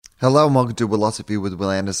Hello and welcome to Philosophy with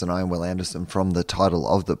Will Anderson. I am Will Anderson from the title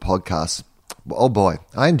of the podcast. Oh boy,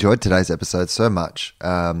 I enjoyed today's episode so much.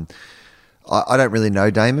 I don't really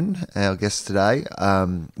know Damon, our guest today.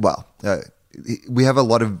 We have a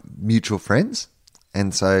lot of mutual friends,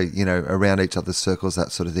 and so, around each other's circles,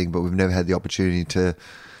 that sort of thing, but we've never had the opportunity to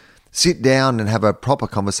sit down and have a proper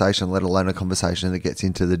conversation, let alone a conversation that gets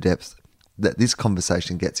into the depth that this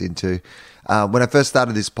conversation gets into. When I first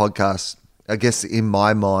started this podcast, I guess in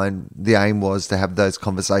my mind, the aim was to have those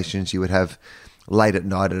conversations you would have late at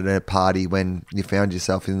night at a party when you found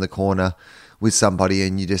yourself in the corner with somebody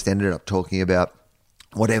and you just ended up talking about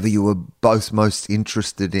whatever you were both most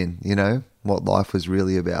interested in, what life was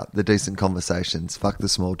really about, the decent conversations, fuck the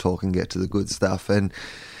small talk and get to the good stuff. And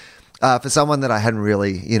for someone that I hadn't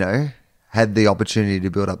really, had the opportunity to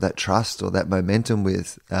build up that trust or that momentum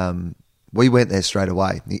with, we went there straight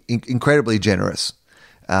away. Incredibly generous.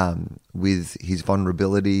 With his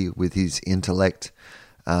vulnerability, with his intellect,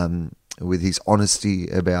 with his honesty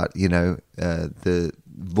about, the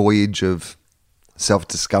voyage of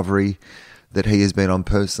self-discovery that he has been on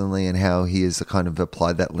personally and how he has kind of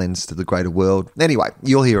applied that lens to the greater world. Anyway,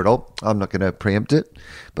 you'll hear it all. I'm not going to preempt it,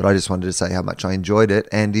 but I just wanted to say how much I enjoyed it.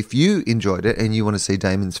 And if you enjoyed it and you want to see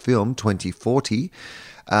Damon's film, 2040,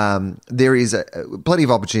 there is plenty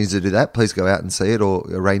of opportunities to do that. Please go out and see it or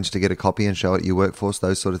arrange to get a copy and show it at your workforce,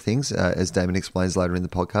 those sort of things, as Damon explains later in the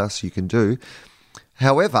podcast, you can do.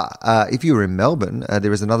 However, if you were in Melbourne,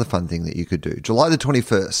 there is another fun thing that you could do. July the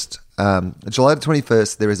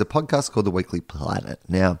 21st, there is a podcast called The Weekly Planet.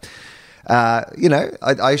 Now,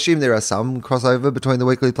 I assume there are some crossover between The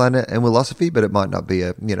Weekly Planet and Philosophy, but it might not be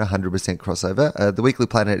a 100% crossover. The Weekly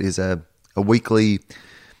Planet is a weekly...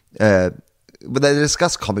 but they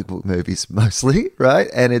discuss comic book movies mostly, right?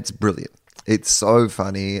 And it's brilliant. It's so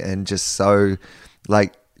funny and just so,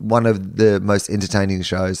 one of the most entertaining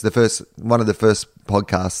shows. One of the first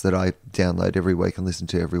podcasts that I download every week and listen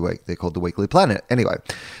to every week. They're called The Weekly Planet. Anyway,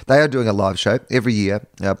 they are doing a live show every year.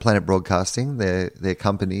 Planet Broadcasting, their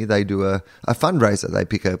company, they do a fundraiser. They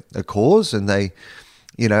pick a cause and they,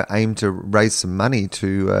 aim to raise some money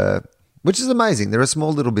to... which is amazing. They're a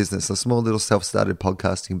small little business, a small little self-started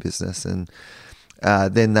podcasting business. And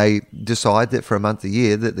then they decide that for a month a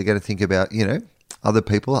year that they're going to think about, other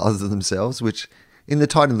people other than themselves, which in the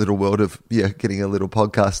tiny little world of getting a little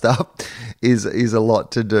podcast up is a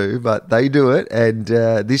lot to do. But they do it. And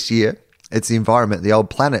this year, it's the environment, the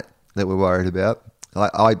old planet that we're worried about.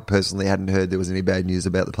 I personally hadn't heard there was any bad news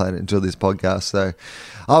about the planet until this podcast. So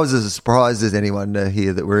I was as surprised as anyone to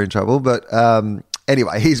hear that we're in trouble. But...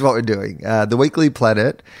 anyway, here's what we're doing. The Weekly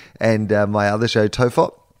Planet and my other show,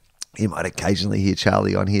 Tofop. You might occasionally hear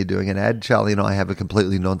Charlie on here doing an ad. Charlie and I have a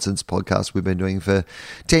completely nonsense podcast we've been doing for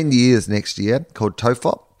 10 years next year called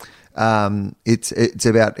Tofop. It's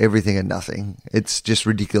about everything and nothing. It's just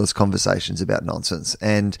ridiculous conversations about nonsense.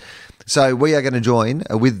 And so we are going to join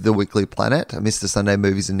with The Weekly Planet, Mr. Sunday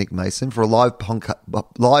Movies and Nick Mason for a live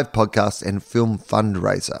podcast and film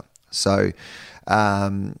fundraiser. So...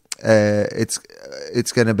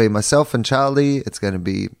 it's going to be myself and Charlie. It's going to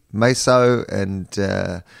be Meso and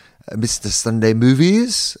Mr. Sunday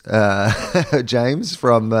Movies, James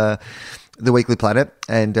from The Weekly Planet,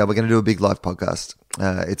 and we're going to do a big live podcast.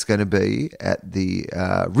 It's going to be at the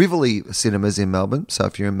Rivoli Cinemas in Melbourne. So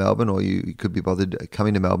if you're in Melbourne or you could be bothered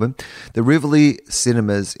coming to Melbourne, the Rivoli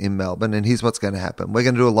Cinemas in Melbourne. And here's what's going to happen. We're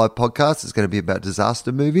going to do a live podcast. It's going to be about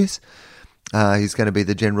disaster movies. He's going to be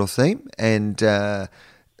the general theme, and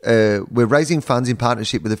we're raising funds in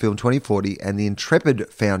partnership with the film 2040 and the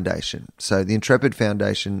Intrepid Foundation. So the Intrepid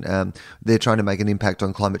Foundation, they're trying to make an impact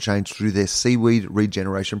on climate change through their seaweed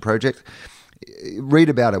regeneration project. Read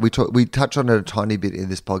about it. We touch on it a tiny bit in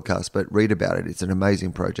this podcast, but read about it. It's an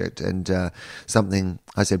amazing project and something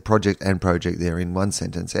I said project and project there in one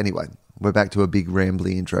sentence. Anyway, we're back to a big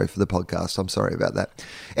rambly intro for the podcast. I'm sorry about that.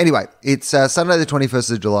 Anyway, it's Sunday the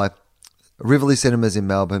 21st of July. Rivoli Cinemas in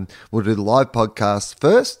Melbourne. We'll do the live podcast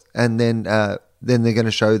first, and then they're going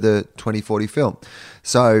to show the 2040 film.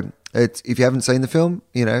 So if you haven't seen the film,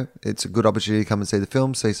 it's a good opportunity to come and see the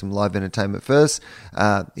film, see some live entertainment first.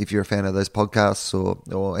 If you're a fan of those podcasts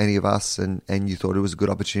or any of us and you thought it was a good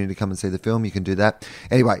opportunity to come and see the film, you can do that.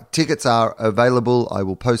 Anyway, tickets are available. I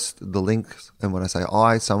will post the links, and when I say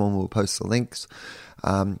someone will post the links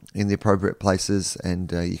in the appropriate places,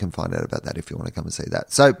 and you can find out about that if you want to come and see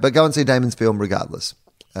that. So, but go and see Damon's film regardless.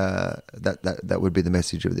 That would be the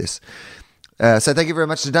message of this. So thank you very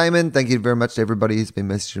much to Damon. Thank you very much to everybody who's been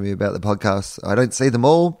messaging me about the podcast. I don't see them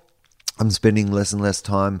all. I'm spending less and less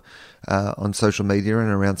time on social media and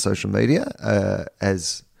around social media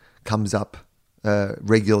as comes up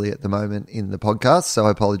regularly at the moment in the podcast, so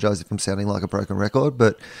I apologise if I'm sounding like a broken record,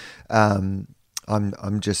 but I'm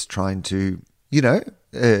just trying to,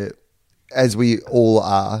 as we all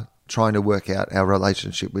are, trying to work out our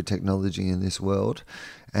relationship with technology in this world.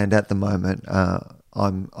 And at the moment,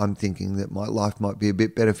 I'm thinking that my life might be a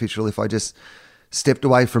bit beneficial if I just stepped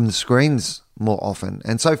away from the screens more often.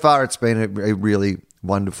 And so far, it's been a really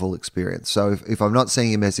wonderful experience. So if I'm not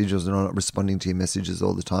seeing your messages and I'm not responding to your messages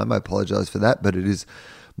all the time, I apologize for that. But it is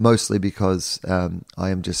mostly because I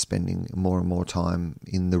am just spending more and more time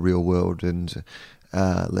in the real world and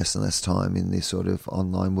less time in this sort of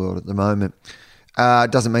online world at the moment.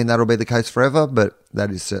 Doesn't mean that'll be the case forever, but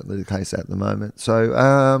that is certainly the case at the moment. So,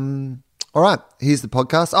 all right, here's the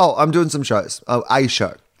podcast. Oh, I'm doing some shows. Oh, a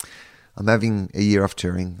show. I'm having a year off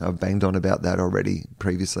touring. I've banged on about that already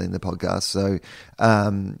previously in the podcast. So,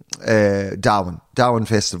 Darwin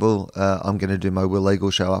Festival. I'm going to do my Will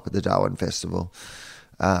Eagle show up at the Darwin Festival.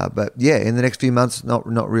 But yeah, in the next few months, not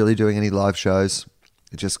really doing any live shows,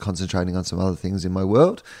 just concentrating on some other things in my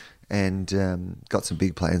world, and got some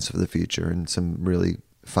big plans for the future and some really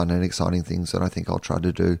fun and exciting things that I think I'll try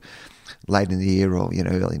to do late in the year or,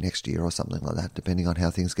 early next year or something like that, depending on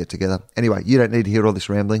how things get together. Anyway, you don't need to hear all this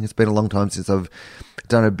rambling. It's been a long time since I've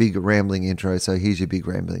done a big rambling intro, so here's your big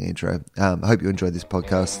rambling intro. I hope you enjoyed this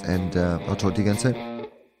podcast, and I'll talk to you again soon.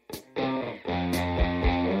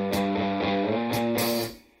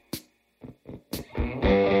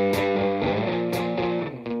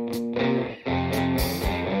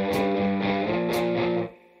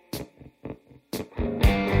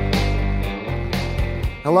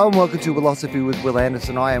 Hello and welcome to Willosophy with Will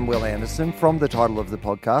Anderson. I am Will Anderson. From the title of the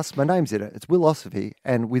podcast, my name's in it. It's Willosophy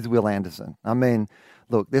and with Will Anderson. I mean,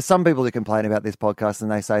 look, there's some people who complain about this podcast and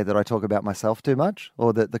they say that I talk about myself too much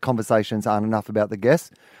or that the conversations aren't enough about the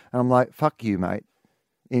guests. And I'm like, fuck you, mate.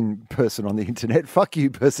 In person on the internet. Fuck you,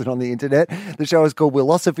 person on the internet. The show is called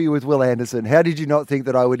Willosophy with Will Anderson. How did you not think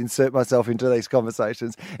that I would insert myself into these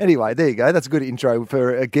conversations? Anyway, there you go. That's a good intro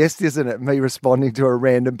for a guest, isn't it? Me responding to a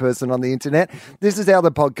random person on the internet. This is how the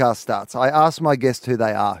podcast starts. I ask my guest who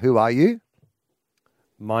they are. Who are you?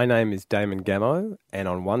 My name is Damon Gamo, and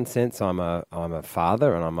on one sense, I'm a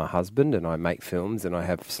father and I'm a husband, and I make films and I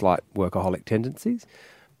have slight workaholic tendencies.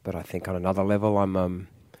 But I think on another level, I'm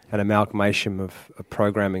an amalgamation of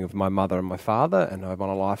programming of my mother and my father, and I'm on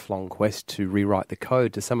a lifelong quest to rewrite the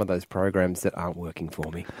code to some of those programs that aren't working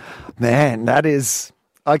for me. Man, that is...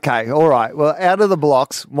 Okay, all right. Well, out of the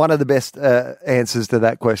blocks, one of the best answers to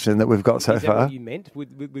that question that we've got so far. Is that what you meant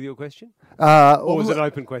with your question? Or was it an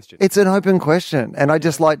open question? It's an open question, and I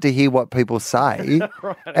just like to hear what people say.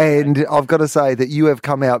 Right, okay. And I've got to say that you have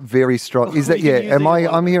come out very strong. Is that, yeah,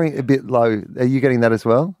 I'm hearing a bit low. Are you getting that as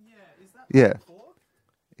well? Yeah, is that yeah.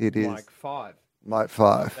 It is. Mic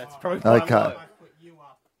 5. That's probably okay. Low.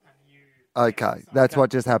 Okay, that's what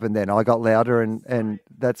just happened then. I got louder and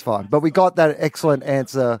that's fine. But we got that excellent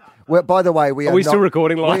answer. Well, by the way, are we still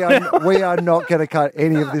recording live? We are not going to cut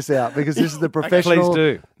any of this out because this is the professional. Please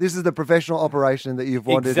do. This is the professional operation that you've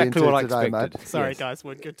wandered exactly into what today, I expected. mate. Sorry, guys,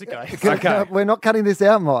 we're good to go. Okay. We're not cutting this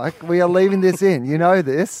out, Mike. We are leaving this in. You know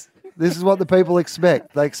this. This is what the people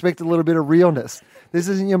expect. They expect a little bit of realness. This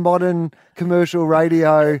isn't your modern commercial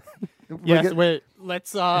radio. Yes,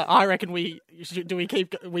 let's. I reckon we should. Do we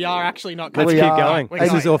keep? We are actually not. Let's keep going.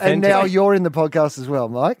 This is authentic. And now you're in the podcast as well,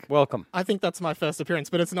 Mike. Welcome. I think that's my first appearance,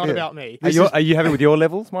 but it's not about me. Are you happy with your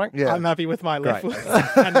levels, Mike? Yeah. I'm happy with my levels,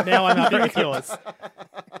 and now I'm happy with yours.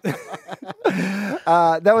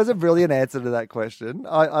 That was a brilliant answer to that question.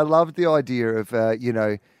 I loved the idea of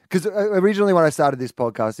because originally when I started this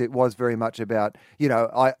podcast, it was very much about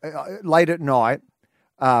I late at night.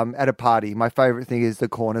 At a party, my favourite thing is to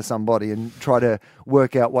corner somebody and try to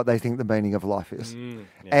work out what they think the meaning of life is.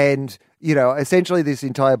 And, essentially this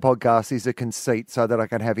entire podcast is a conceit so that I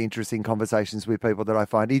can have interesting conversations with people that I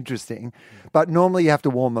find interesting. But normally you have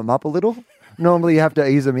to warm them up a little. Normally you have to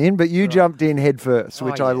ease them in, but you jumped in head first,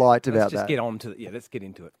 which I liked about that. Let's get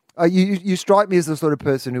into it. You strike me as the sort of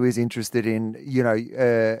person who is interested in,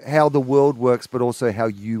 how the world works, but also how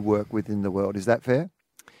you work within the world. Is that fair?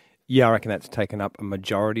 Yeah, I reckon that's taken up a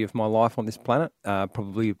majority of my life on this planet.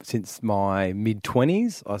 Probably since my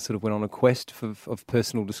mid-20s, I sort of went on a quest of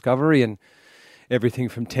personal discovery, and everything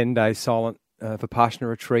from 10 days silent Vipassana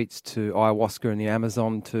retreats to ayahuasca in the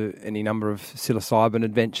Amazon to any number of psilocybin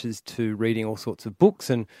adventures to reading all sorts of books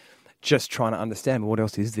and just trying to understand what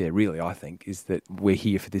else is there, really, I think, is that we're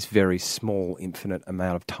here for this very small, infinite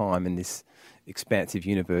amount of time in this expansive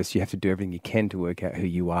universe. You have to do everything you can to work out who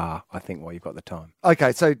you are, I think, while you've got the time.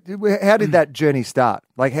 Okay, so how did that journey start?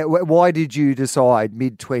 Like, why did you decide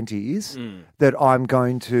mid-20s that I'm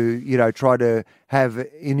going to, try to have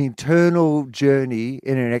an internal journey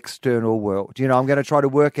in an external world? I'm going to try to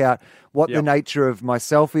work out what the nature of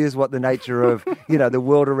myself is, what the nature of, the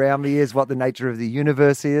world around me is, what the nature of the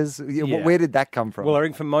universe is. Where did that come from? Well, I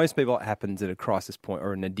think for most people it happens at a crisis point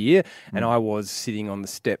or a nadir, and I was sitting on the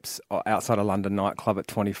steps outside a London nightclub at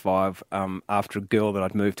 25 after a girl that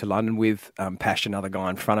I'd moved to London with pashed another guy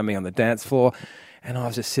in front of me on the dance floor, and I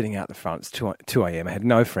was just sitting out the front. It's 2 a.m. I had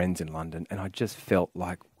no friends in London, and I just felt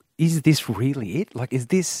like, is this really it? Like, is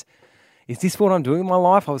this what I'm doing in my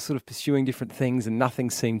life? I was sort of pursuing different things and nothing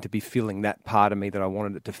seemed to be filling that part of me that I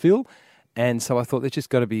wanted it to fill. And so I thought there's just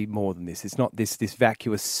got to be more than this. It's not this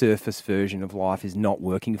vacuous surface version of life is not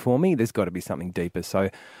working for me. There's got to be something deeper. So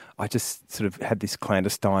I just sort of had this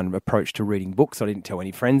clandestine approach to reading books I didn't tell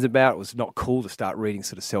any friends about. It was not cool to start reading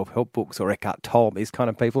sort of self-help books or Eckhart Tolle, these kind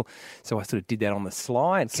of people. So I sort of did that on the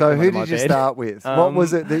sly. And so who did you start with? What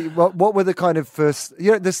was it? What were the kind of first,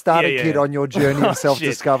 the starter kit on your journey of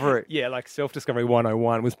self-discovery? Yeah, like Self-Discovery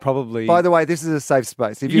 101 was probably... By the way, this is a safe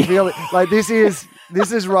space. If you feel like this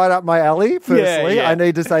is right up my alley. Firstly, I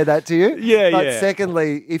need to say that to you. But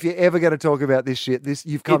secondly, if you're ever going to talk about this shit,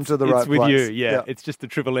 you've come to the right place. It's with you, It's just the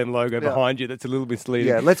Triple M logo behind you that's a little misleading.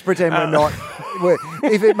 Yeah, let's pretend we're not.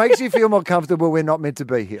 If it makes you feel more comfortable, we're not meant to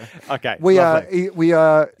be here. Okay, we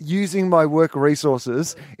are using my work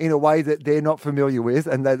resources in a way that they're not familiar with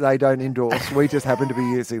and that they don't endorse. We just happen to be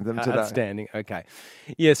using them today. Outstanding. Okay.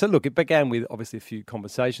 Yeah, so look, it began with obviously a few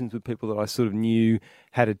conversations with people that I sort of knew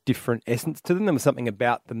had a different essence to them. There was something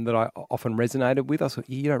about them that I often resonated with. I thought,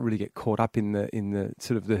 you don't really get caught up in the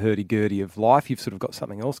sort of the hurdy-gurdy of life. You've sort of got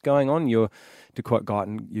something else going on. You're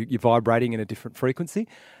vibrating in a different frequency.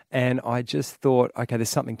 And I just thought, okay, there's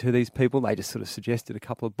something to these people. They just sort of suggested a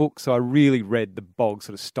couple of books. So I really read the bog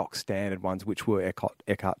sort of stock standard ones, which were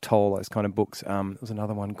Eckhart Tolle, those kind of books. There was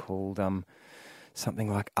another one called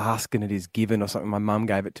something like Ask and It Is Given or something. My mum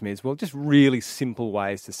gave it to me as well. Just really simple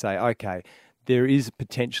ways to say, okay, there is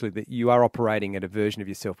potentially that you are operating at a version of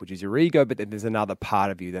yourself, which is your ego, but then there's another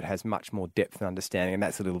part of you that has much more depth and understanding, and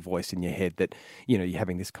that's a little voice in your head that, you're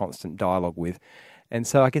having this constant dialogue with. And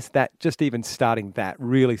so I guess that just even starting that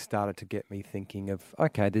really started to get me thinking of,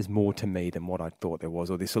 okay, there's more to me than what I thought there was,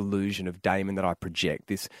 or this illusion of Damon that I project,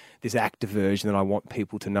 this actor version that I want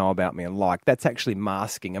people to know about me and like. That's actually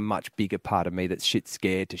masking a much bigger part of me that's shit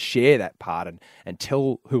scared to share that part and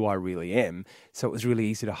tell who I really am. So it was really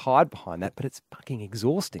easy to hide behind that, but it's fucking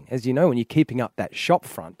exhausting. As you know, when you're keeping up that shop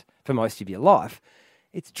front for most of your life,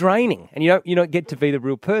 it's draining, and you don't get to be the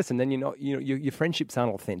real person. Then your friendships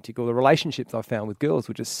aren't authentic, or the relationships I found with girls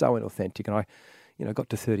were just so inauthentic. And I got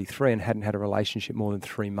to 33 and hadn't had a relationship more than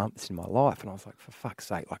 3 months in my life, and I was like, for fuck's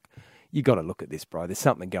sake, like, you got to look at this, bro. There's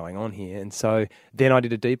something going on here. And so then I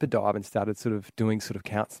did a deeper dive and started sort of doing sort of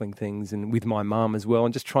counselling things, and with my mum as well,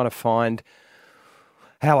 and just trying to find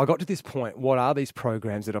how I got to this point. What are these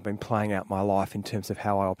programs that I've been playing out my life in terms of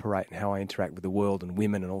how I operate and how I interact with the world and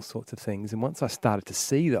women and all sorts of things? And once I started to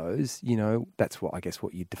see those, that's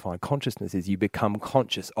what you define consciousness is. You become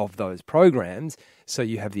conscious of those programs, so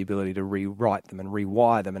you have the ability to rewrite them and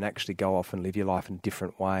rewire them and actually go off and live your life in a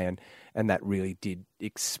different way. And that really did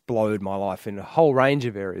explode my life in a whole range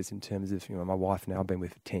of areas in terms of, my wife now I've been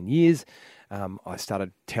with for 10 years. I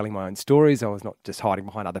started telling my own stories. I was not just hiding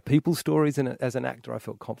behind other people's stories. And as an actor, I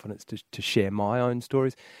felt confidence to share my own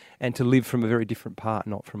stories and to live from a very different part,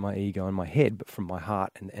 not from my ego and my head, but from my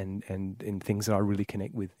heart and things that I really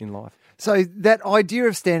connect with in life. So that idea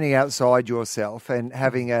of standing outside yourself and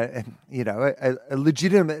having a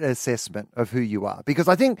legitimate assessment of who you are, because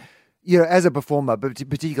I think, as a performer, but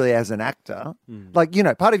particularly as an actor,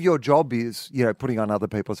 part of your job is, putting on other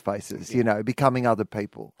people's faces, becoming other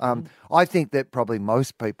people. I think that probably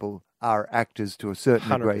most people are actors to a certain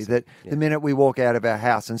degree, that the minute we walk out of our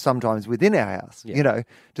house, and sometimes within our house,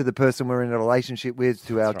 to the person we're in a relationship with,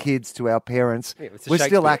 to our kids, to our parents, we're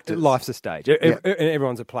still actors. Life's a stage.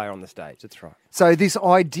 Everyone's a player on the stage. That's right. So this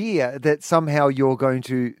idea that somehow you're going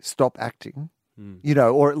to stop acting,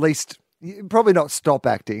 or at least... probably not stop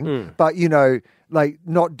acting, but, like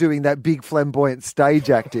not doing that big flamboyant stage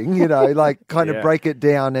acting, like kind of Yeah. break it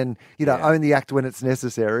down and, Yeah. own the act when it's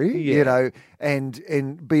necessary, Yeah.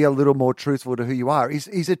 and be a little more truthful to who you are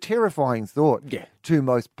is a terrifying thought Yeah. to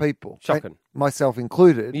most people. Shocking. Myself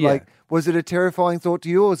included. Yeah. Like, was it a terrifying thought to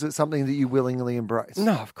you, or was it something that you willingly embraced?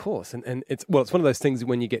 No, of course. And it's one of those things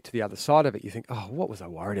when you get to the other side of it, you think, oh, what was I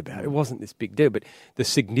worried about? It wasn't this big deal. But the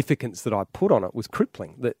significance that I put on it was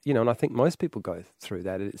crippling. That, and I think most people go through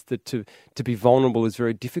that. It's that to be vulnerable is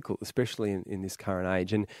very difficult, especially in this current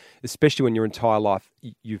age. And especially when your entire life,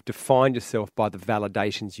 you've defined yourself by the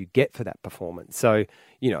validations you get for that performance. So,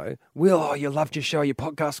 Will, you loved your show, your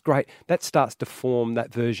podcast's great. That starts to form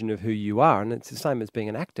that version of who you are. And it's the same as being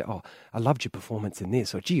an actor. Oh, I loved your performance in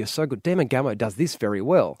this. Or, gee, you're so good. Damon Gamo does this very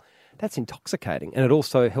well. That's intoxicating. And it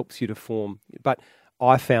also helps you to form. But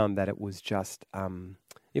I found that it was just,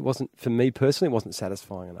 it wasn't, for me personally, it wasn't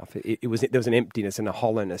satisfying enough. There was an emptiness and a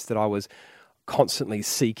hollowness that I was constantly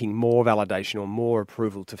seeking more validation or more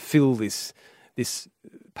approval to fill this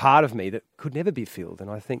part of me that could never be filled. And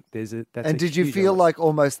I think that's And did you feel like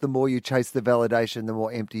almost the more you chased the validation, the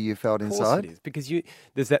more empty you felt inside? Of course it is, because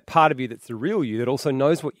there's that part of you that's the real you that also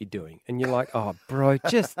knows what you're doing. And you're like, oh, bro,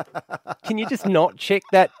 can you just not check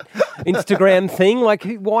that Instagram thing? Like,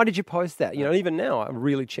 why did you post that? Even now, I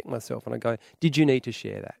really check myself and I go, did you need to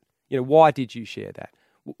share that? Why did you share that?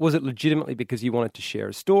 Was it legitimately because you wanted to share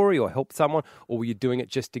a story or help someone, or were you doing it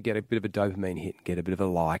just to get a bit of a dopamine hit, get a bit of a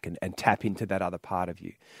like and tap into that other part of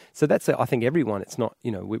you? So I think everyone, it's not,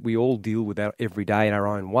 we all deal with that every day in our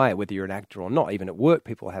own way, whether you're an actor or not. Even at work,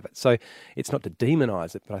 people have it. So it's not to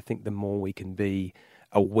demonize it, but I think the more we can be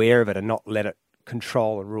aware of it and not let it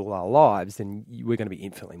control and rule our lives, then we're going to be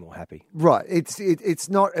infinitely more happy. Right. It's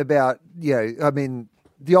not about,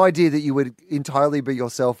 the idea that you would entirely be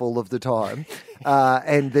yourself all of the time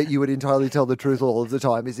and that you would entirely tell the truth all of the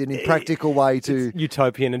time is an impractical way to... It's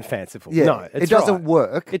utopian and fanciful. Yeah, no, it doesn't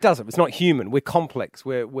work. It doesn't. It's not human. We're complex.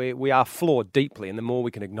 We are flawed deeply, and the more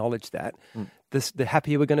we can acknowledge that, the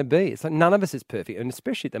happier we're going to be. It's like none of us is perfect, and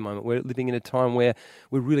especially at the moment, we're living in a time where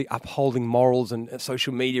we're really upholding morals, and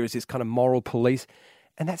social media is this kind of moral police,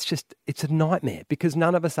 and it's a nightmare because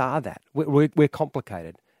none of us are that. We're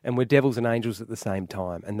complicated. And we're devils and angels at the same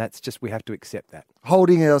time. And we have to accept that.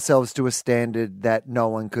 Holding ourselves to a standard that no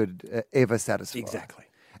one could ever satisfy. Exactly.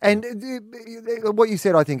 And what you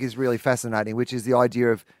said, I think, is really fascinating, which is the idea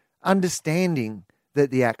of understanding that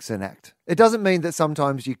the act's an act. It doesn't mean that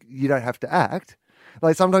sometimes you don't have to act.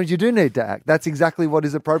 Like sometimes you do need to act. That's exactly what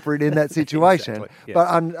is appropriate in that situation. Exactly, yes. But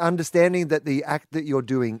understanding that the act that you're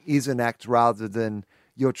doing is an act rather than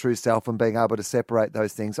your true self and being able to separate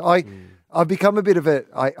those things. I've become a bit of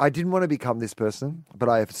I didn't want to become this person, but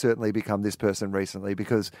I have certainly become this person recently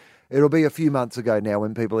because it'll be a few months ago now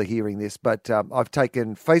when people are hearing this, but I've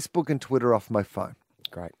taken Facebook and Twitter off my phone.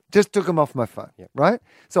 Great. Just took them off my phone, Yep. right?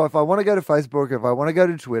 So if I want to go to Facebook, if I want to go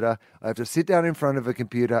to Twitter, I have to sit down in front of a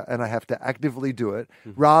computer and I have to actively do it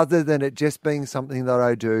rather than it just being something that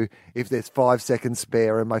I do if there's 5 seconds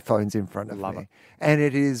spare and my phone's in front of Love me. it. And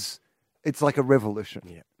it's like a revolution.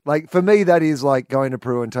 Yeah. Like for me, that is like going to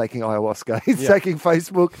Peru and taking ayahuasca. It's taking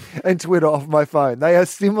Facebook and Twitter off my phone. They are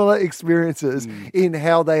similar experiences in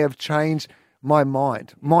how they have changed my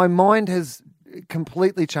mind. My mind has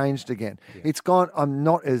completely changed again. Yeah. It's gone. I'm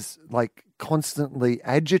not as like constantly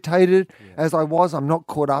agitated as I was. I'm not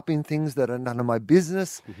caught up in things that are none of my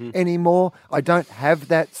business anymore. I don't have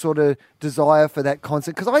that sort of desire for that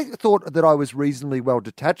constant, because I thought that I was reasonably well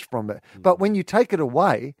detached from it. But when you take it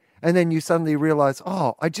away, and then you suddenly realize,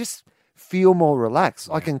 oh, I just feel more relaxed.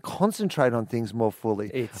 I can concentrate on things more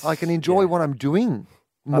fully. I can enjoy what I'm doing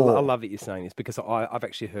more. I love that you're saying this because I've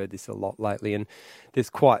actually heard this a lot lately, and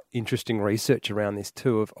there's quite interesting research around this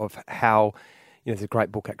too of how, there's a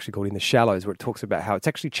great book actually called In the Shallows where it talks about how it's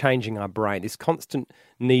actually changing our brain, this constant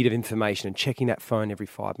need of information and checking that phone every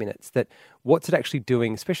 5 minutes, that what's it actually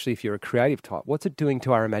doing, especially if you're a creative type, what's it doing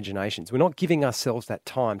to our imaginations? We're not giving ourselves that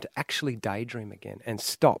time to actually daydream again and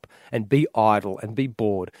stop and be idle and be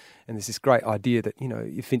bored. And there's this great idea that,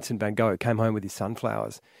 if Vincent van Gogh came home with his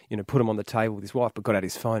sunflowers, put them on the table with his wife, but got out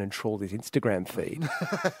his phone and trawled his Instagram feed.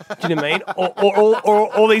 Do you know what I mean?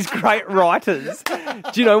 Or all these great writers,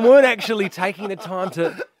 weren't actually taking the time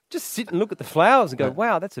to just sit and look at the flowers and go,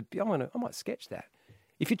 wow, I might sketch that.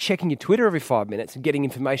 If you're checking your Twitter every 5 minutes and getting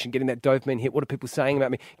information, getting that dopamine hit, what are people saying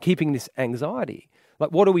about me, keeping this anxiety,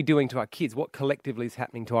 Like, what are we doing to our kids? What collectively is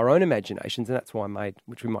happening to our own imaginations? And that's why I made,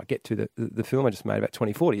 which we might get to, the film I just made about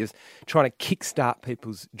 2040, is trying to kickstart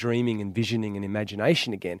people's dreaming and visioning and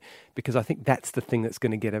imagination again, because I think that's the thing that's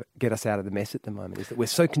going to get us out of the mess at the moment, is that we're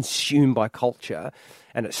so consumed by culture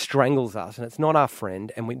and it strangles us and it's not our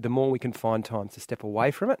friend. And the more we can find time to step away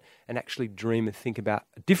from it and actually dream and think about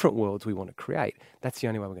different worlds we want to create, that's the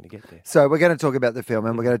only way we're going to get there. So we're going to talk about the film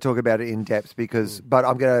and we're going to talk about it in depth but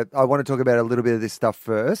I want to talk about a little bit of this stuff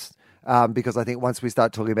first, because I think once we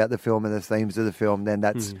start talking about the film and the themes of the film, then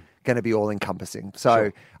that's going to be all encompassing. So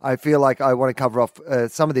Sure. I feel like I want to cover off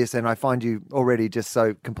some of this, and I find you already just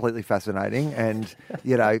so completely fascinating. And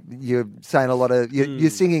you're saying a lot of you're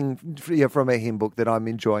singing from a hymn book that I'm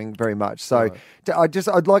enjoying very much. So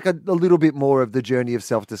I'd like a little bit more of the journey of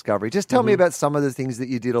self-discovery. Just tell me about some of the things that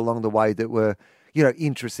you did along the way that were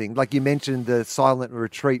interesting. Like you mentioned the silent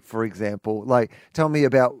retreat, for example. Like, tell me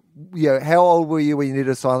about, how old were you when you did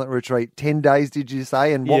a silent retreat? 10 days, did you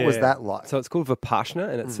say? And what was that like? So it's called Vipassana,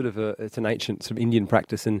 and it's it's an ancient sort of Indian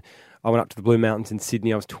practice. And I went up to the Blue Mountains in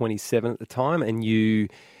Sydney. I was 27 at the time, and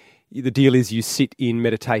the deal is you sit in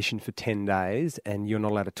meditation for 10 days and you're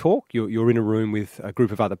not allowed to talk. You're in a room with a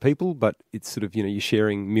group of other people, but it's sort of, you're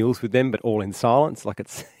sharing meals with them, but all in silence. Like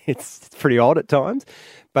it's pretty odd at times,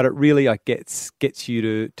 but it really gets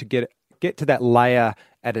you to get to that layer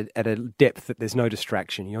at a depth that there's no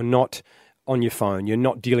distraction. You're not on your phone. You're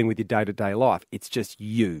not dealing with your day-to-day life. It's just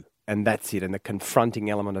you. And that's it. And the confronting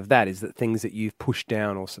element of that is that things that you've pushed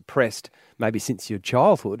down or suppressed, maybe since your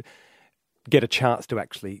childhood, get a chance to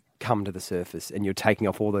actually come to the surface, and you're taking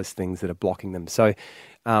off all those things that are blocking them. So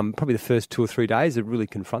probably the first 2 or 3 days are really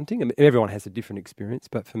confronting. I mean, everyone has a different experience,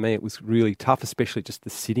 but for me it was really tough, especially just the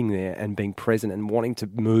sitting there and being present and wanting to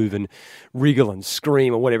move and wriggle and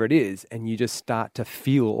scream or whatever it is, and you just start to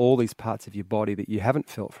feel all these parts of your body that you haven't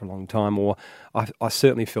felt for a long time. Or I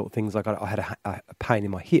certainly felt things like I had a pain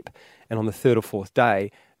in my hip, and on the 3rd or 4th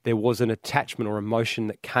day there was an attachment or emotion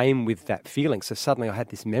that came with that feeling. So suddenly I had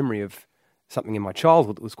this memory of something in my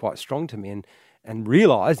childhood that was quite strong to me, and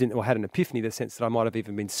realised or had an epiphany, the sense that I might have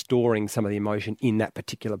even been storing some of the emotion in that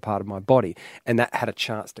particular part of my body, and that had a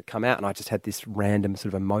chance to come out, and I just had this random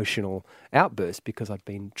sort of emotional outburst because I'd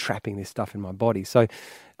been trapping this stuff in my body. So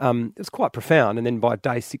it was quite profound. And then by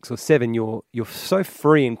day 6 or 7, you're so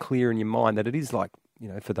free and clear in your mind that it is like,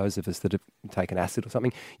 for those of us that have taken acid or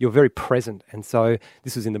something, you're very present. And so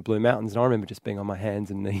this was in the Blue Mountains, and I remember just being on my hands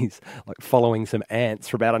and knees, like following some ants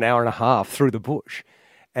for about an hour and a half through the bush.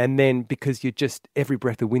 And then because every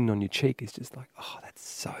breath of wind on your cheek is just like, oh, that's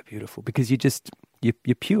so beautiful, because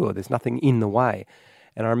you're pure. There's nothing in the way.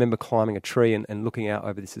 And I remember climbing a tree and looking out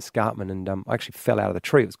over this escarpment, and I actually fell out of the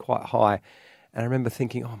tree. It was quite high. And I remember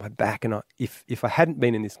thinking, oh, my back. And if I hadn't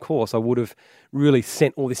been in this course, I would have really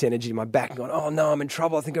sent all this energy to my back and gone, oh, no, I'm in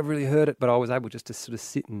trouble. I think I've really hurt it. But I was able just to sort of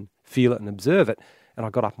sit and feel it and observe it. And I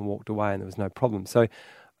got up and walked away, and there was no problem. So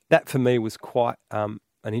that for me was quite an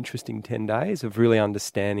interesting 10 days of really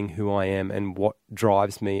understanding who I am and what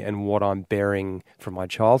drives me and what I'm bearing from my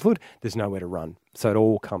childhood. There's nowhere to run. So it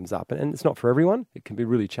all comes up. And it's not for everyone. It can be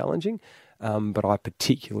really challenging. But I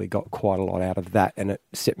particularly got quite a lot out of that, and it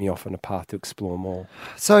set me off on a path to explore more.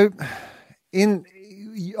 So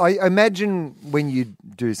I imagine when you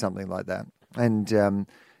do something like that, and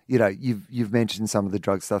you've mentioned some of the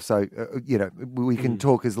drug stuff, so we can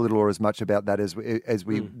talk as little or as much about that as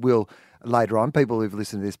we will later on. People who've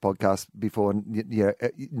listened to this podcast before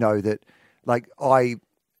know that, like,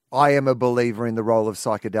 I am a believer in the role of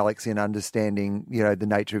psychedelics in understanding, the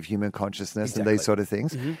nature of human consciousness and these sort of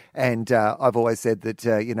things. Mm-hmm. And I've always said that,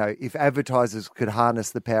 if advertisers could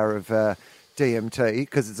harness the power of DMT,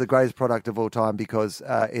 because it's the greatest product of all time, because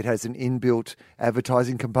it has an inbuilt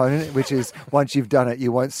advertising component, which is once you've done it,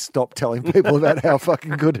 you won't stop telling people about how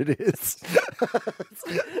fucking good it is.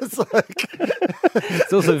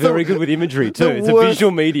 It's also very good with imagery too. It's a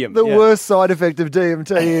visual medium. The worst side effect of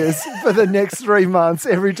DMT is for the next 3 months,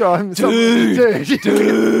 every time dude.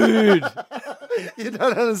 You don't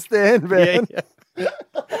understand, man.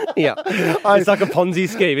 Yeah. It's like a Ponzi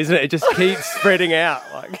scheme, isn't it? It just keeps spreading out.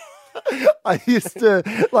 Like, I used to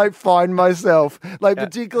find myself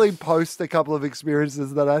particularly post a couple of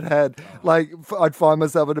experiences that I'd had. I'd find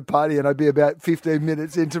myself at a party and I'd be about 15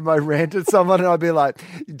 minutes into my rant at someone, and I'd be like,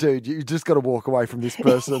 dude, you just got to walk away from this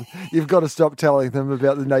person. You've got to stop telling them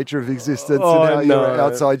about the nature of existence and how you're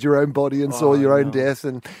outside your own body and saw your own death.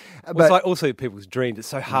 And it's like also people's dreams. It's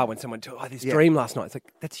so hard when someone tells, this dream last night. It's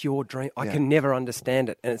like, that's your dream. I can never understand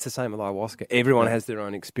it. And it's the same with ayahuasca. Everyone has their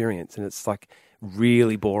own experience, and it's like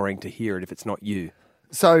really boring to hear it if it's not you.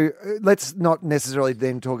 So let's not necessarily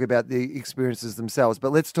then talk about the experiences themselves,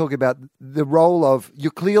 but let's talk about the role of,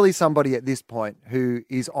 you're clearly somebody at this point who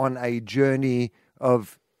is on a journey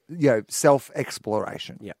of,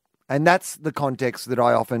 self-exploration. Yeah. And that's the context that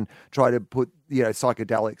I often try to put,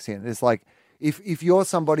 psychedelics in. It's like, if you're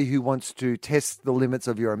somebody who wants to test the limits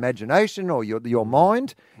of your imagination or your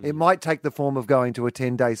mind, it might take the form of going to a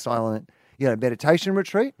 10-day silent meditation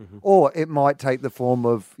retreat, or it might take the form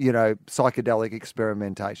of, psychedelic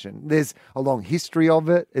experimentation. There's a long history of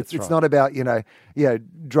it. It's not about,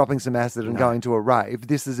 dropping some acid and going to a rave.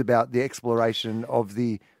 This is about the exploration of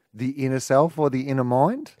the inner self or the inner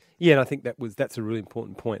mind. Yeah, and I think that's a really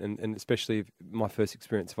important point, and especially my first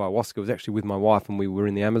experience of ayahuasca was actually with my wife, and we were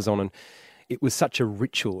in the Amazon, and it was such a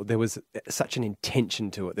ritual. There was such an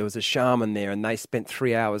intention to it. There was a shaman there, and they spent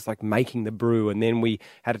 3 hours like making the brew, and then we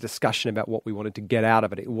had a discussion about what we wanted to get out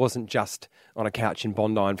of it. It wasn't just on a couch in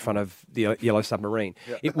Bondi in front of the Yellow Submarine.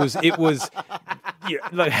 Yeah. It was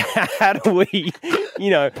like, how do we,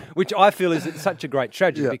 which I feel is such a great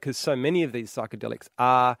tragedy because so many of these psychedelics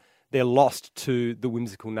they're lost to the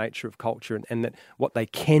whimsical nature of culture, and that what they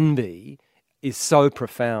can be is so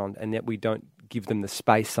profound, and that we don't give them the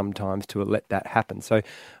space sometimes to let that happen. So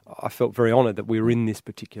I felt very honoured that we were in this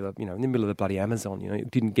particular, in the middle of the bloody Amazon. It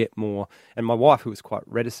didn't get more. And my wife, who was quite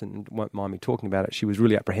reticent and won't mind me talking about it, she was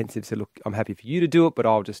really apprehensive. Said, "Look, I'm happy for you to do it, but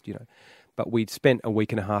I'll just, But we'd spent a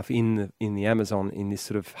week and a half in the Amazon in this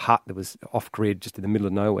sort of hut that was off grid, just in the middle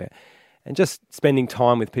of nowhere. And just spending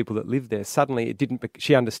time with people that lived there, suddenly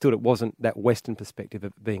she understood it wasn't that Western perspective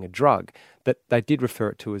of being a drug, that they did refer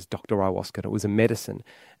it to as Dr. Ayahuasca, and it was a medicine.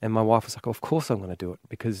 And my wife was like, of course I'm going to do it,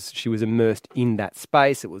 because she was immersed in that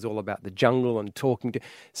space. It was all about the jungle and talking to...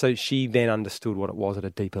 So she then understood what it was at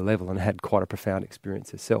a deeper level and had quite a profound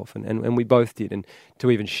experience herself. And we both did. And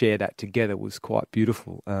to even share that together was quite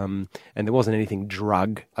beautiful. And there wasn't anything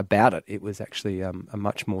drug about it. It was actually a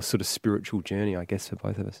much more sort of spiritual journey, I guess, for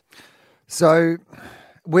both of us. So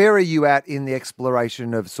where are you at in the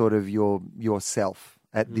exploration of sort of yourself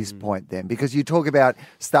at this point then? Because you talk about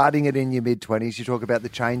starting it in your mid-20s, you talk about the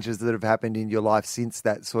changes that have happened in your life since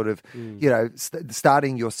that sort of,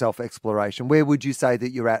 starting your self-exploration. Where would you say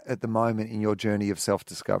that you're at the moment in your journey of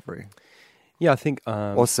self-discovery? Yeah, I think...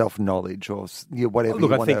 or self-knowledge or whatever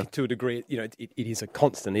look, you want to... I think to a degree, it is a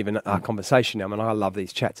constant, even our conversation now. I mean, I love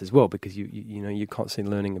these chats as well because, you're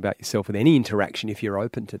constantly learning about yourself with any interaction if you're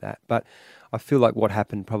open to that. But I feel like what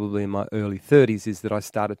happened probably in my early 30s is that I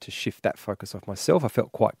started to shift that focus off myself. I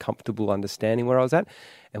felt quite comfortable understanding where I was at.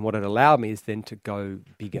 And what it allowed me is then to go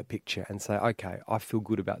bigger picture and say, okay, I feel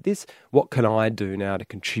good about this. What can I do now to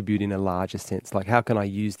contribute in a larger sense? Like, how can I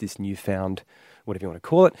use this newfound, whatever you want to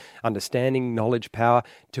call it, understanding, knowledge, power,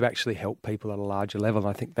 to actually help people at a larger level? And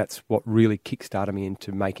I think that's what really kickstarted me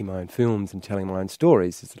into making my own films and telling my own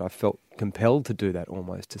stories, is that I felt compelled to do that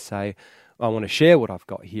almost, to say, I want to share what I've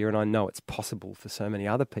got here, and I know it's possible for so many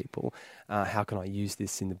other people. How can I use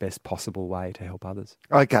this in the best possible way to help others?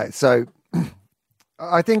 Okay, so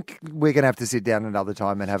I think we're going to have to sit down another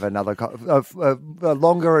time and have another a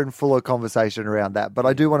longer and fuller conversation around that. But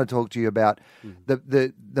I do want to talk to you about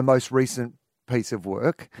the most recent piece of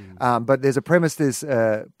work. But there's a premise to this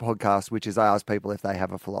podcast, which is I ask people if they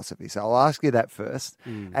have a philosophy. So I'll ask you that first,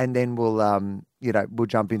 and then we'll we'll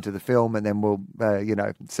jump into the film, and then we'll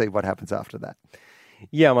see what happens after that.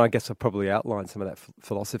 Yeah, well, I guess I probably outlined some of that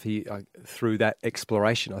philosophy through that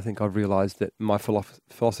exploration. I think I've realised that my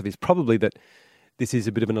philosophy is probably that this is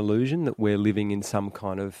a bit of an illusion, that we're living in some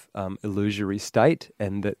kind of illusory state,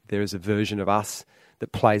 and that there is a version of us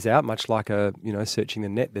that plays out, much like searching the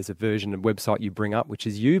net. There's a version of website you bring up, which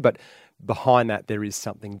is you, but behind that there is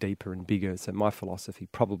something deeper and bigger. So my philosophy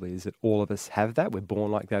probably is that all of us have that. We're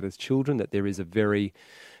born like that as children, that there is a very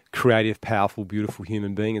creative, powerful, beautiful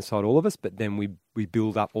human being inside all of us, but then we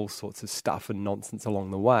build up all sorts of stuff and nonsense along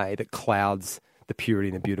the way that clouds the purity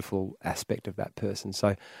and the beautiful aspect of that person.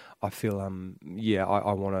 So I feel,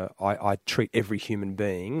 I treat every human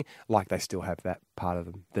being like they still have that part of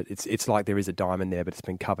them. That it's like there is a diamond there, but it's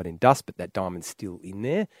been covered in dust, but that diamond's still in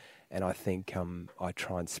there. And I think I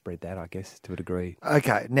try and spread that, I guess, to a degree.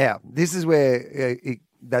 Okay, now this is where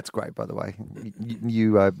that's great. By the way,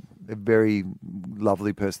 you are a very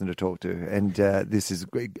lovely person to talk to, and this is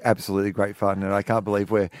absolutely great fun. And I can't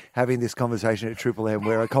believe we're having this conversation at Triple M,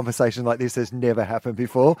 where a conversation like this has never happened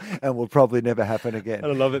before, and will probably never happen again.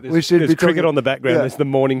 I love it. There's cricket on the background. There's the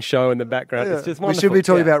morning show in the background. Yeah. It's just wonderful. We should be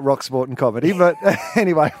talking about rock, sport, and comedy, but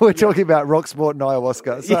anyway, we're talking about rock, sport, and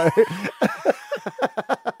ayahuasca. So.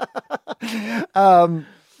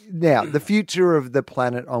 Now, the future of the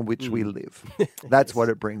planet on which we live, that's what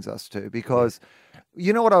it brings us to. Because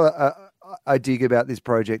you know what I dig about this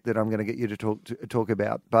project that I'm going to get you to talk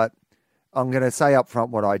about, but I'm going to say up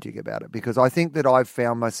front what I dig about it, because I think that I've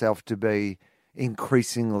found myself to be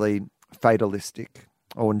increasingly fatalistic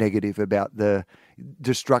or negative about the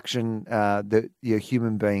destruction that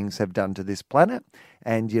human beings have done to this planet,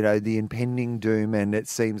 and the impending doom. And it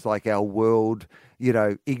seems like our world,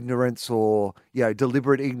 ignorance or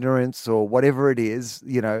deliberate ignorance or whatever it is,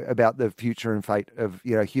 about the future and fate of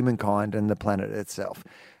humankind and the planet itself.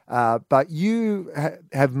 But you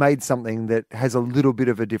have made something that has a little bit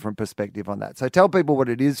of a different perspective on that. So tell people what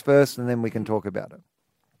it is first, and then we can talk about it.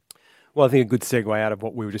 Well, I think a good segue out of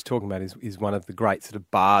what we were just talking about is one of the great sort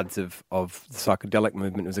of bards of the psychedelic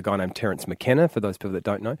movement. It was a guy named Terence McKenna, for those people that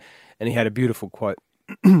don't know. And he had a beautiful quote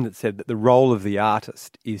that said that the role of the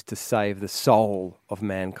artist is to save the soul of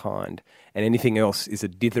mankind, and anything else is a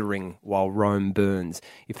dithering while Rome burns.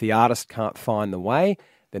 If the artist can't find the way,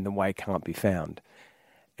 then the way can't be found.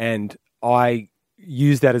 And I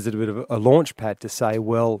use that as a bit of a launch pad to say,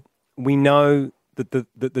 well, we know that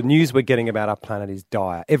the news we're getting about our planet is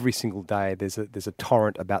dire. Every single day there's a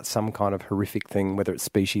torrent about some kind of horrific thing, whether it's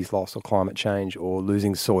species loss or climate change or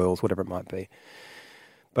losing soils, whatever it might be.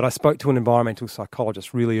 But I spoke to an environmental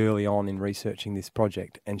psychologist really early on in researching this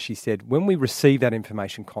project, and she said when we receive that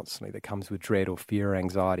information constantly that comes with dread or fear or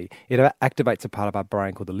anxiety, it activates a part of our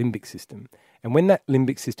brain called the limbic system. And when that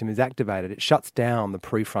limbic system is activated, it shuts down the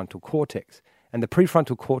prefrontal cortex. And the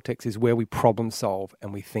prefrontal cortex is where we problem solve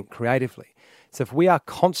and we think creatively. So if we are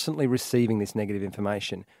constantly receiving this negative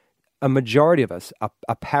information, a majority of us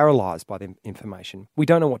are paralyzed by the information. We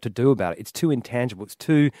don't know what to do about it. It's too intangible. It's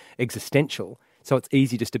too existential. So it's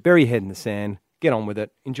easy just to bury your head in the sand, get on with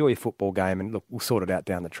it, enjoy your football game, and look, we'll sort it out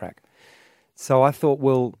down the track. So I thought,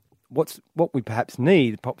 well, what we perhaps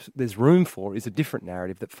need, there's room for, is a different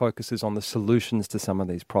narrative that focuses on the solutions to some of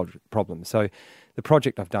these problems. So the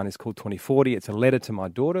project I've done is called 2040. It's a letter to my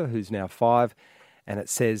daughter, who's now 5, and it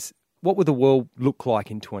says, what would the world look like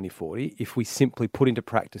in 2040 if we simply put into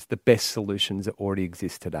practice the best solutions that already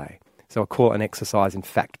exist today? So I call it an exercise in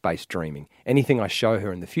fact-based dreaming. Anything I show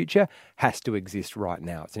her in the future has to exist right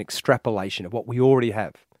now. It's an extrapolation of what we already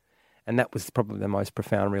have. And that was probably the most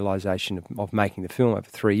profound realization of making the film over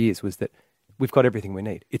 3 years, was that we've got everything we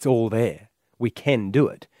need. It's all there. We can do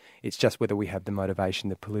it. It's just whether we have the motivation,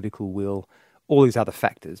 the political will, all these other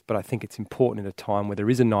factors. But I think it's important at a time where there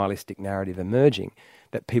is a nihilistic narrative emerging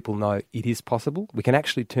that people know it is possible. We can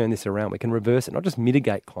actually turn this around. We can reverse it, not just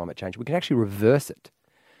mitigate climate change. We can actually reverse it.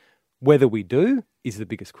 Whether we do is the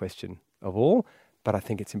biggest question of all. But I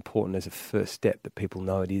think it's important as a first step that people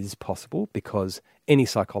know it is possible, because any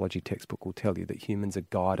psychology textbook will tell you that humans are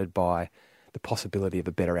guided by the possibility of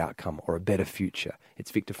a better outcome or a better future.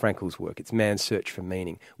 It's Viktor Frankl's work. It's man's search for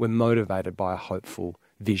meaning. We're motivated by a hopeful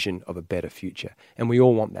vision of a better future. And we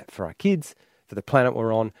all want that for our kids, for the planet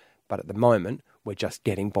we're on. But at the moment, we're just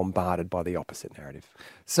getting bombarded by the opposite narrative.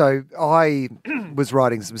 So I was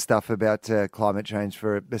writing some stuff about climate change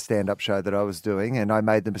for a stand-up show that I was doing, and I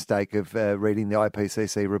made the mistake of reading the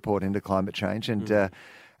IPCC report into climate change. And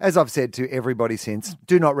as I've said to everybody since,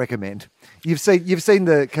 do not recommend. You've seen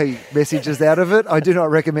the key messages out of it. I do not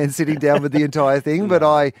recommend sitting down with the entire thing, but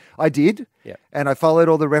I did. Yeah. And I followed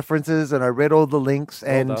all the references and I read all the links.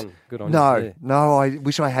 Well and done. Good on you. No, I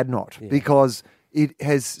wish I had not, because it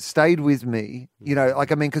has stayed with me,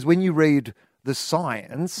 because when you read the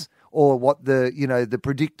science or what the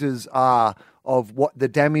predictors are of what the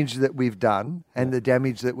damage that we've done and the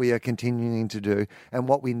damage that we are continuing to do and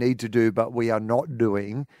what we need to do but we are not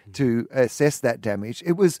doing to assess that damage,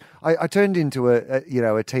 I turned into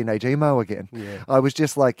a teenage emo again. Yeah. I was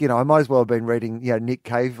just like, I might as well have been reading Nick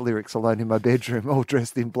Cave lyrics alone in my bedroom, all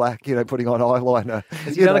dressed in black, putting on eyeliner.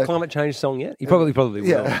 Has he done a climate change song yet? He probably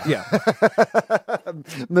will. Yeah.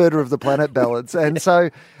 Murder of the Planet ballads. And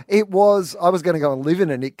so I was going to go and live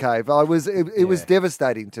in a Nick Cave. It was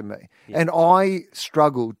devastating to me. Yeah. And I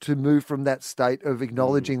struggled to move from that state of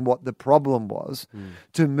acknowledging what the problem was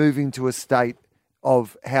to moving to a state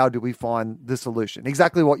of how do we find the solution.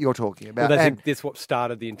 Exactly what you're talking about. Well, that's what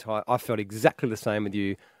started the entire... I felt exactly the same with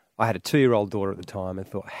you. I had a 2-year-old daughter at the time and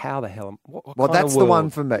thought, how the hell... What that's the one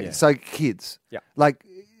for me. Yeah. So kids. Yeah. Like,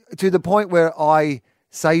 to the point where I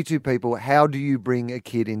say to people, how do you bring a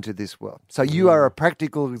kid into this world? So you are a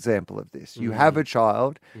practical example of this. You have a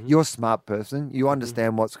child, you're a smart person, you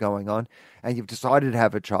understand what's going on, and you've decided to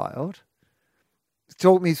have a child.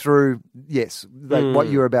 Talk me through, what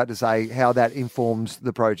you're about to say, how that informs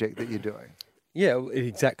the project that you're doing. Yeah, it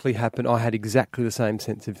exactly happened. I had exactly the same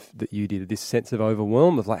sense that you did, this sense of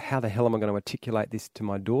overwhelm of like, how the hell am I going to articulate this to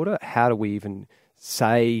my daughter? How do we even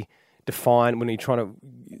define when you're trying to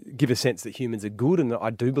give a sense that humans are good, and that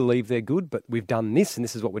I do believe they're good, but we've done this and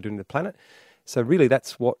this is what we're doing to the planet. So really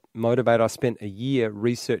that's what motivated. I spent a year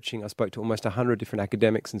researching. I spoke to almost 100 different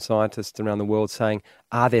academics and scientists around the world saying,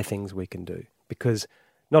 are there things we can do? Because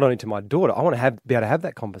not only to my daughter, I want to be able to have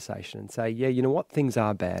that conversation and say, yeah, you know what, things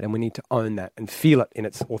are bad and we need to own that and feel it in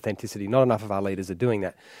its authenticity. Not enough of our leaders are doing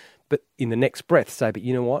that. But in the next breath, say, but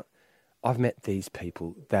you know what? I've met these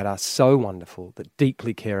people that are so wonderful, that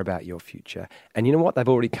deeply care about your future. And you know what? They've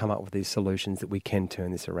already come up with these solutions that we can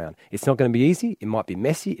turn this around. It's not going to be easy. It might be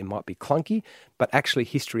messy. It might be clunky. But actually,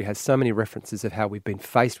 history has so many references of how we've been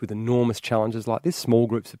faced with enormous challenges like this. Small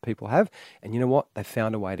groups of people have. And you know what? They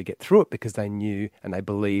found a way to get through it because they knew and they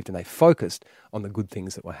believed and they focused on the good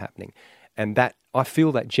things that were happening. And that I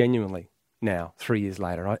feel that genuinely now, 3 years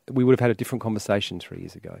later. We would have had a different conversation 3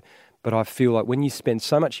 years ago. But I feel like when you spend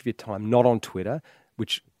so much of your time not on Twitter,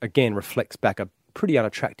 which again reflects back a pretty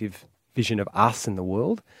unattractive vision of us in the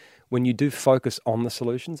world, when you do focus on the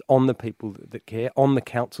solutions, on the people that care, on the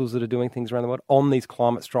councils that are doing things around the world, on these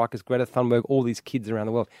climate strikers, Greta Thunberg, all these kids around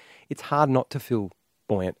the world, it's hard not to feel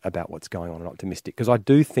buoyant about what's going on and optimistic, because I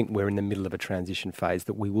do think we're in the middle of a transition phase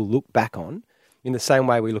that we will look back on in the same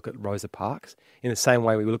way we look at Rosa Parks, in the same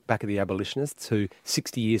way we look back at the abolitionists who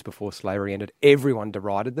 60 years before slavery ended, everyone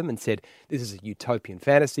derided them and said, this is a utopian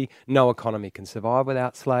fantasy, no economy can survive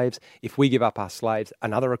without slaves. If we give up our slaves,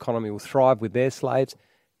 another economy will thrive with their slaves.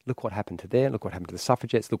 Look what happened to there, look what happened to the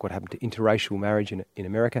suffragettes, look what happened to interracial marriage in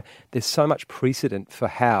America. There's so much precedent for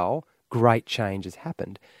how great change has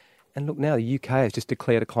happened. And look now, the UK has just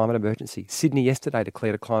declared a climate emergency. Sydney yesterday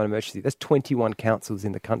declared a climate emergency. There's 21 councils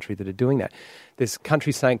in the country that are doing that. There's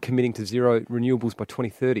countries saying committing to zero renewables by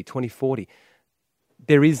 2030, 2040.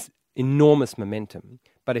 There is enormous momentum,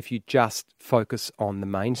 but if you just focus on the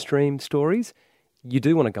mainstream stories, you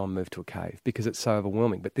do want to go and move to a cave because it's so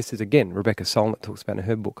overwhelming. But this is, again, Rebecca Solnit talks about in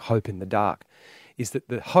her book, Hope in the Dark, is that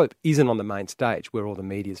the hope isn't on the main stage where all the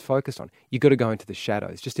media is focused on. You've got to go into the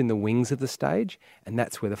shadows, just in the wings of the stage, and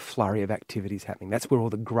that's where the flurry of activity is happening. That's where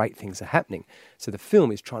all the great things are happening. So the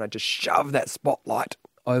film is trying to just shove that spotlight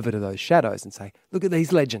over to those shadows and say, look at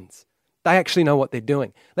these legends. They actually know what they're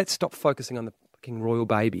doing. Let's stop focusing on the fucking royal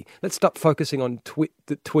baby. Let's stop focusing on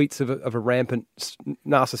the tweets of a rampant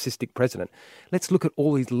narcissistic president. Let's look at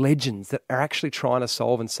all these legends that are actually trying to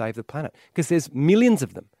solve and save the planet, because there's millions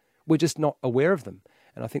of them. We're just not aware of them.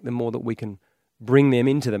 And I think the more that we can bring them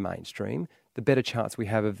into the mainstream, the better chance we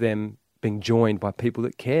have of them being joined by people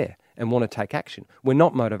that care and want to take action. We're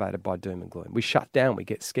not motivated by doom and gloom. We shut down, we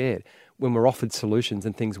get scared. When we're offered solutions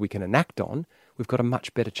and things we can enact on, we've got a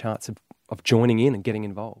much better chance of joining in and getting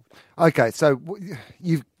involved. Okay, so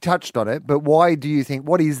you've touched on it, but why do you think,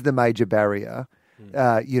 what is the major barrier,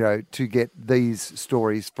 to get these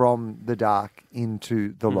stories from the dark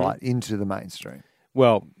into the light, into the mainstream?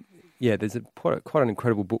 Well, yeah, there's quite an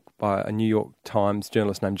incredible book by a New York Times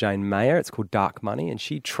journalist named Jane Mayer. It's called Dark Money, and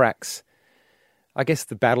she tracks, I guess,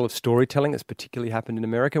 the battle of storytelling that's particularly happened in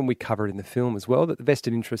America, and we cover it in the film as well, that the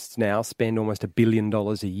vested interests now spend almost $1 billion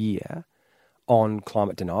a year on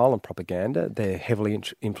climate denial and propaganda. They're heavily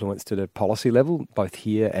influenced at a policy level, both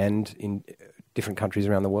here and in different countries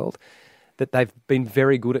around the world, that they've been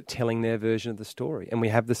very good at telling their version of the story. And we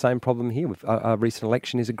have the same problem here. Our recent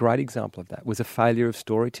election is a great example of that. It was a failure of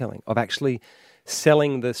storytelling, of actually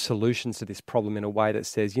selling the solutions to this problem in a way that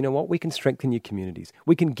says, you know what, we can strengthen your communities.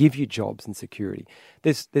 We can give you jobs and security.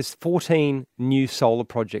 There's 14 new solar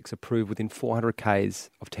projects approved within 400 k's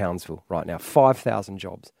of Townsville right now, 5,000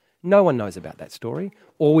 jobs. No one knows about that story.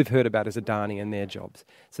 All we've heard about is Adani and their jobs.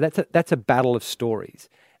 So that's a battle of stories.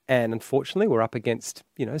 And unfortunately, we're up against,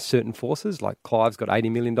 certain forces, like Clive's got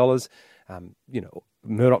 $80 million.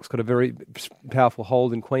 Murdoch's got a very powerful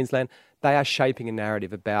hold in Queensland. They are shaping a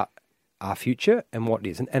narrative about our future and what it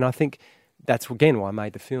is. And I think that's, again, why I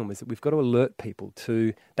made the film, is that we've got to alert people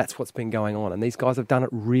to that's what's been going on. And these guys have done it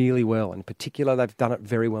really well. In particular, they've done it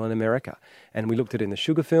very well in America. And we looked at it in the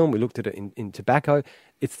sugar film. We looked at it in tobacco.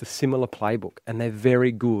 It's the similar playbook. And they're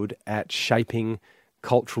very good at shaping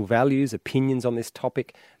cultural values, opinions on this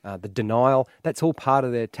topic, the denial. That's all part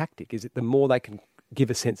of their tactic, is that the more they can give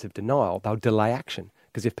a sense of denial, they'll delay action.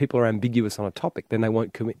 Because if people are ambiguous on a topic, then they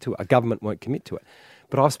won't commit to it. A government won't commit to it.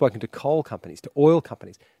 But I've spoken to coal companies, to oil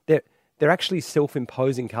companies. They're actually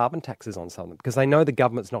self-imposing carbon taxes on some of them because they know the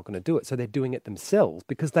government's not going to do it. So they're doing it themselves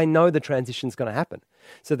because they know the transition's going to happen.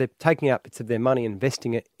 So they're taking out bits of their money,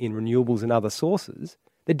 investing it in renewables and other sources.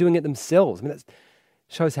 They're doing it themselves. I mean, that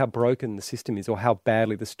shows how broken the system is, or how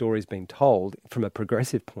badly the story's been told from a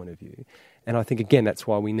progressive point of view. And I think, again, that's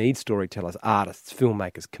why we need storytellers, artists,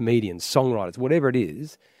 filmmakers, comedians, songwriters, whatever it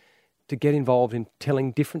is, to get involved in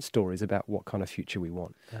telling different stories about what kind of future we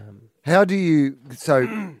want. How do you,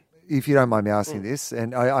 so if you don't mind me asking this,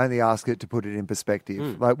 and I only ask it to put it in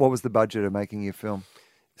perspective, like what was the budget of making your film?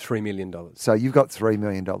 $3 million. So you've got $3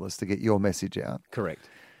 million to get your message out. Correct.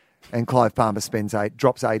 And Clive Palmer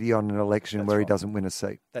drops 80 on an election That's where he right. doesn't win a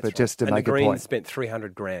seat. That's but right. just to and make the a Greens point. spent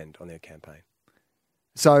 $300,000 on their campaign.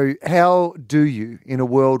 So how do you, in a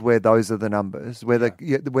world where those are the numbers, where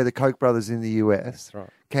the Koch brothers in the US That's right.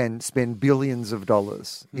 can spend billions of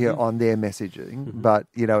dollars on their messaging, but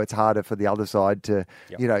it's harder for the other side to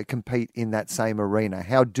compete in that same arena?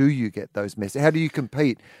 How do you get those messages? How do you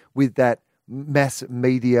compete with that mass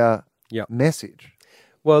media message?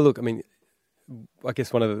 Well, look, I mean, I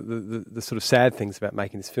guess one of the sort of sad things about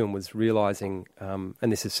making this film was realising,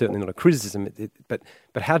 and this is certainly not a criticism, but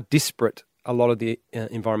how disparate a lot of the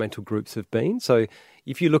environmental groups have been. So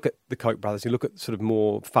if you look at the Koch brothers, you look at sort of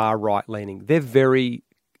more far right leaning, they're very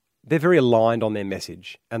aligned on their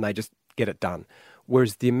message and they just get it done.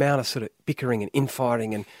 Whereas the amount of sort of bickering and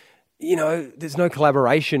infighting and, there's no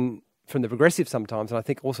collaboration from the progressive sometimes. And I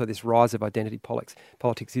think also this rise of identity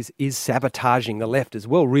politics is sabotaging the left as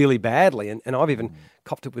well really badly. And I've even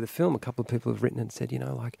copped it with a film. A couple of people have written and said,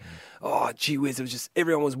 oh, gee whiz, it was just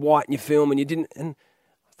everyone was white in your film and you didn't. And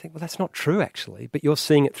I think, well, that's not true actually, but you're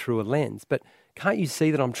seeing it through a lens. But can't you see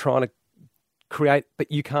that I'm trying to create, but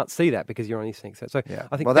you can't see that because you're only seeing so. Yeah.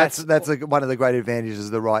 I think well, that's one of the great advantages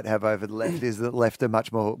the right have over the left is that the left are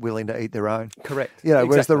much more willing to eat their own. Correct.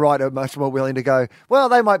 Whereas the right are much more willing to go, well,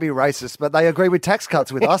 they might be racist, but they agree with tax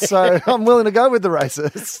cuts with us, so I'm willing to go with the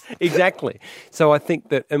racists. Exactly. So I think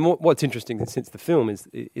that, and what's interesting since the film is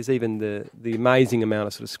even the amazing amount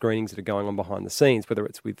of sort of screenings that are going on behind the scenes, whether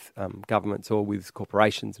it's with governments or with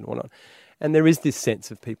corporations and whatnot. And there is this sense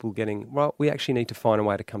of people getting, well, we actually need to find a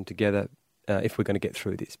way to come together if we're going to get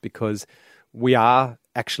through this, because we are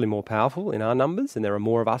actually more powerful in our numbers and there are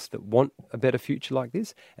more of us that want a better future like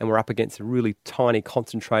this, and we're up against a really tiny,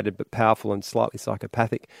 concentrated but powerful and slightly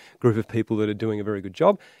psychopathic group of people that are doing a very good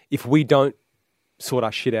job. If we don't sort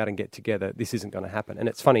our shit out and get together, this isn't going to happen. And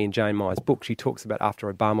it's funny, in Jane Meyer's book, she talks about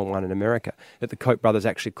after Obama won in America, that the Koch brothers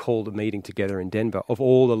actually called a meeting together in Denver of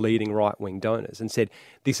all the leading right-wing donors and said,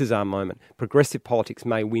 this is our moment. Progressive politics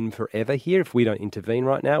may win forever here if we don't intervene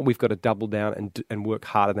right now. We've got to double down and work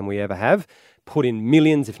harder than we ever have, put in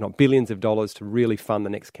millions, if not billions of dollars to really fund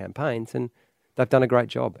the next campaigns. And they've done a great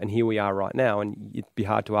job. And here we are right now. And it'd be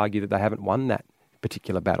hard to argue that they haven't won that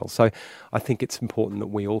particular battle. So I think it's important that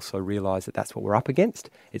we also realise that that's what we're up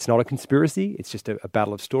against. It's not a conspiracy. It's just a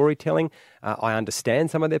battle of storytelling. I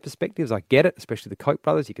understand some of their perspectives. I get it, especially the Koch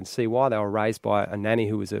brothers. You can see why. They were raised by a nanny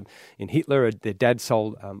who was in Hitler. Their dad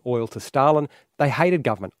sold oil to Stalin. They hated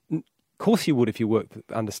government. Of course you would if you worked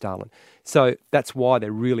under Stalin. So that's why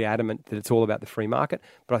they're really adamant that it's all about the free market.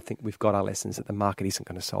 But I think we've got our lessons that the market isn't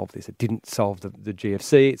going to solve this. It didn't solve the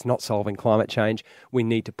GFC. It's not solving climate change. We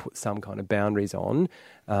need to put some kind of boundaries on.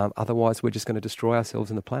 Otherwise, we're just going to destroy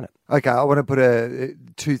ourselves and the planet. Okay, I want to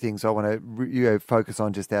put two things I want to focus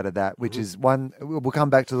on just out of that, which is one, we'll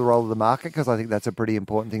come back to the role of the market because I think that's a pretty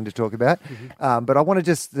important thing to talk about. But I want to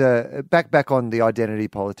just back on the identity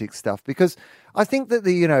politics stuff, because I think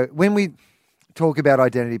that when we talk about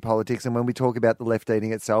identity politics and when we talk about the left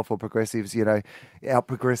eating itself or progressives, out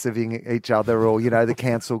progressiving each other or, the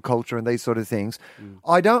cancel culture and these sort of things,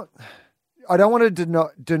 I don't want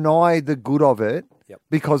to deny the good of it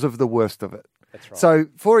because of the worst of it. That's right. So,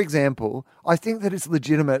 for example, I think that it's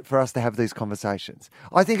legitimate for us to have these conversations.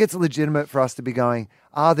 I think it's legitimate for us to be going,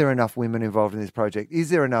 are there enough women involved in this project? Is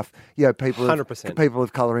there enough people 100%. People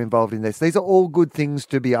of colour involved in this? These are all good things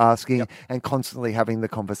to be asking and constantly having the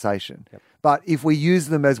conversation. But if we use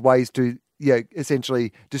them as ways to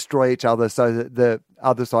essentially destroy each other so that the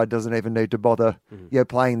other side doesn't even need to bother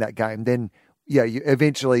playing that game, then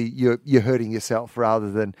eventually you're hurting yourself rather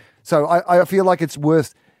than... So I feel like it's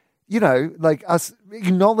worth... like us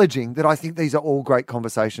acknowledging that I think these are all great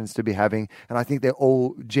conversations to be having, and I think they're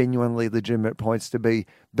all genuinely legitimate points to be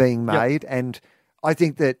being made. And I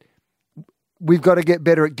think that we've got to get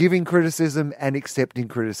better at giving criticism and accepting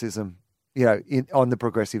criticism, on the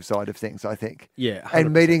progressive side of things, I think. Yeah, 100%.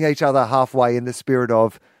 And meeting each other halfway in the spirit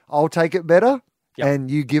of, I'll take it better and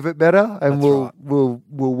you give it better, and we'll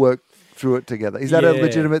work through it together. Is that a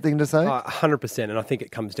legitimate thing to say? 100%. And I think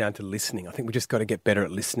it comes down to listening. I think we just got to get better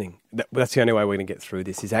at listening. That's the only way we're going to get through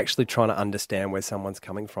this, is actually trying to understand where someone's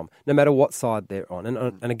coming from, no matter what side they're on.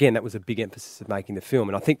 And again, that was a big emphasis of making the film.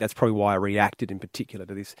 And I think that's probably why I reacted in particular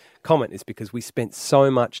to this comment, is because we spent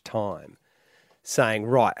so much time saying,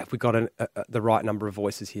 right, have we got the right number of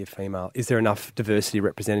voices here, female? Is there enough diversity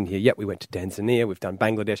represented here? Yep, we went to Tanzania, we've done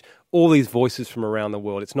Bangladesh, all these voices from around the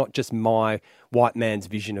world. It's not just my white man's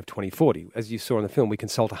vision of 2040. As you saw in the film, we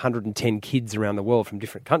consult 110 kids around the world from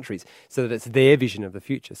different countries so that it's their vision of the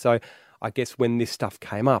future. So I guess when this stuff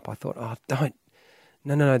came up, I thought,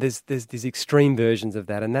 no, there's extreme versions of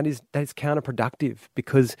that, and that is counterproductive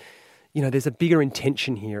because, there's a bigger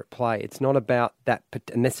intention here at play. It's not about that,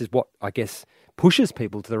 and this is what I guess pushes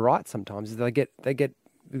people to the right sometimes, is they get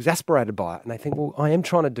exasperated by it, and they think, well, I am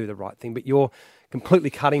trying to do the right thing, but you're completely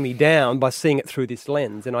cutting me down by seeing it through this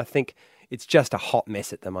lens. And I think it's just a hot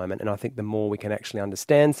mess at the moment, and I think the more we can actually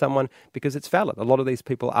understand someone, because it's valid. A lot of these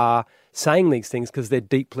people are saying these things because they're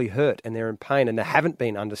deeply hurt and they're in pain and they haven't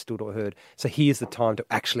been understood or heard. So here's the time to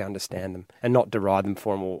actually understand them and not deride them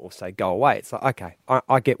for them or say, go away. It's like, okay,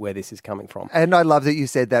 I get where this is coming from. And I love that you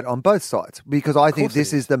said that on both sides, because I think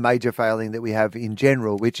this is the major failing that we have in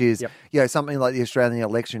general, which is, something like the Australian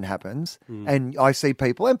election happens and I see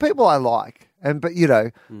people I like,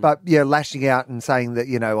 lashing out and saying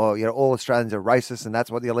that, all Australians are racist and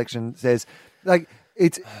that's what the election says. Like,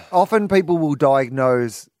 it's often people will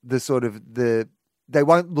diagnose they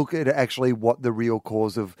won't look at actually what the real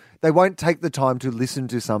cause of, they won't take the time to listen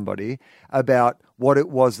to somebody about what it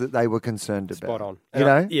was that they were concerned about. Spot on.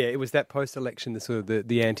 Yeah, it was that post-election,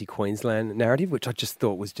 the anti-Queensland narrative, which I just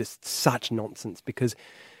thought was just such nonsense, because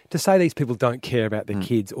to say these people don't care about their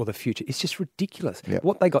kids or the future, it's just ridiculous. Yep.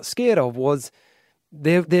 What they got scared of was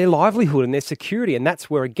their livelihood and their security. And that's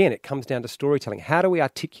where, again, it comes down to storytelling. How do we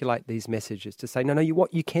articulate these messages to say, no,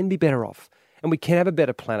 you can be better off and we can have a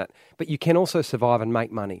better planet, but you can also survive and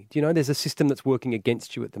make money. Do you know, there's a system that's working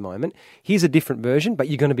against you at the moment. Here's a different version, but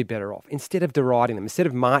you're going to be better off. Instead of deriding them, instead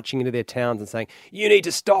of marching into their towns and saying, you need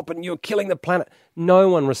to stop and you're killing the planet. No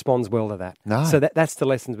one responds well to that. No. So that's the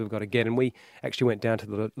lessons we've got to get. And we actually went down to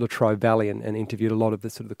the Latrobe Valley and interviewed a lot of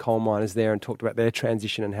the sort of the coal miners there and talked about their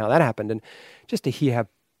transition and how that happened. And just to hear how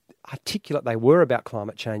articulate they were about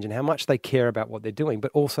climate change and how much they care about what they're doing,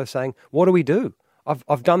 but also saying, what do we do?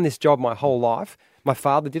 I've done this job my whole life. My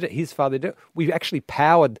father did it. His father did it. We actually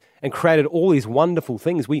powered and created all these wonderful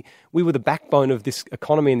things. We were the backbone of this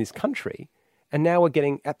economy in this country, and now we're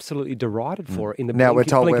getting absolutely derided for it in the now we're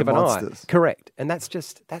told blink we're of an monsters. eye. Correct. And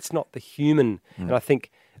that's not the human. And I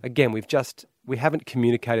think, again, we haven't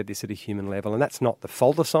communicated this at a human level, and that's not the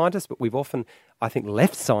fault of scientists, but we've often, I think,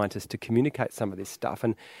 left scientists to communicate some of this stuff,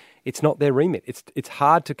 and it's not their remit. It's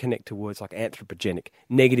hard to connect to words like anthropogenic,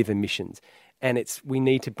 negative emissions. And we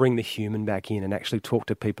need to bring the human back in and actually talk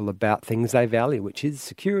to people about things they value, which is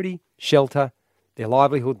security, shelter, their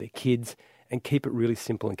livelihood, their kids, and keep it really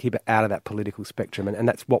simple and keep it out of that political spectrum. And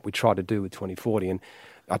that's what we try to do with 2040. And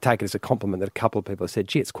I take it as a compliment that a couple of people have said,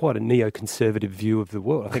 gee, it's quite a neoconservative view of the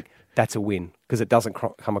world. I think that's a win, because it doesn't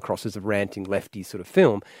come across as a ranting lefty sort of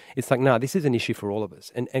film. It's like, no, this is an issue for all of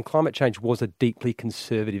us. And climate change was a deeply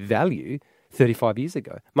conservative value 35 years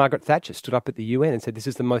ago. Margaret Thatcher stood up at the UN and said, this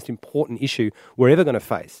is the most important issue we're ever going to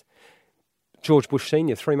face. George Bush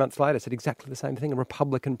Sr., 3 months later, said exactly the same thing, a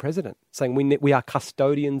Republican president, saying we are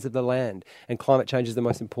custodians of the land and climate change is the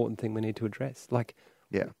most important thing we need to address.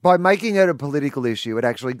 Yeah. By making it a political issue, it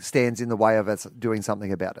actually stands in the way of us doing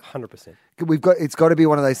something about it. 100%. It's got to be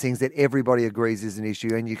one of those things that everybody agrees is an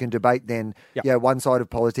issue, and you can debate then, one side of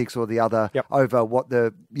politics or the other over what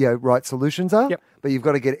the right solutions are. Yep. But you've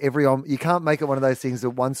got to get everyone. You can't make it one of those things that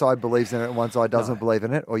one side believes in it and one side doesn't believe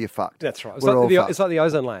in it, or you're fucked. That's right. Fucked. It's like the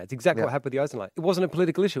ozone layer. It's exactly what happened with the ozone layer. It wasn't a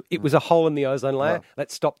political issue. It was a hole in the ozone layer. Right.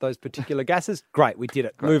 Let's stop those particular gases. Great, we did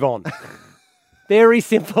it. Move on. Very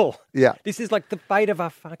simple. Yeah. This is like the fate of our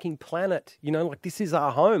fucking planet. This is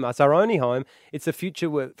our home. It's our only home. It's a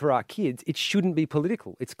future for our kids. It shouldn't be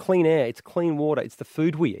political. It's clean air. It's clean water. It's the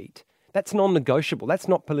food we eat. That's non-negotiable. That's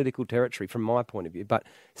not political territory from my point of view. But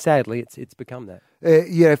sadly, it's become that.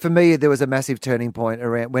 For me, there was a massive turning point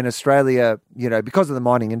around when Australia, because of the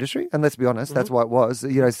mining industry, and let's be honest, that's why it was,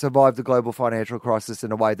 survived the global financial crisis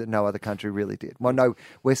in a way that no other country really did. Well, no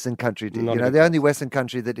Western country did. The only Western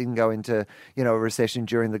country that didn't go into, a recession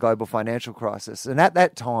during the global financial crisis. And at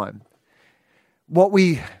that time, what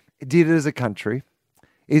we did as a country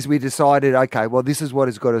is we decided, okay, well, this is what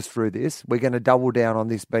has got us through this. We're going to double down on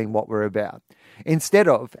this being what we're about. Instead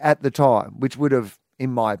of, at the time, which would have,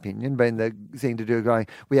 in my opinion, been the thing to do, going,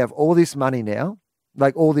 we have all this money now,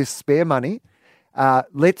 like all this spare money.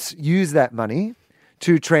 Let's use that money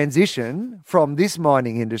to transition from this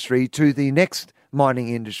mining industry to the next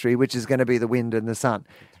mining industry, which is going to be the wind and the sun.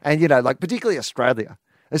 And, particularly Australia.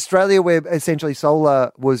 Australia, where essentially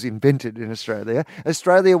solar was invented in Australia.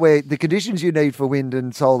 Australia, where the conditions you need for wind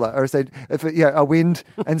and solar are wind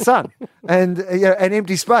and sun and an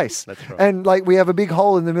empty space. That's right. And like we have a big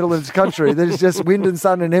hole in the middle of this country that is just wind and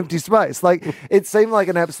sun and empty space. Like it seemed like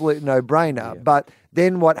an absolute no-brainer. Yeah. But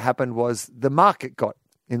then what happened was the market got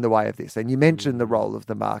in the way of this. And you mentioned the role of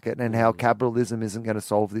the market and how capitalism isn't going to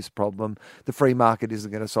solve this problem. The free market isn't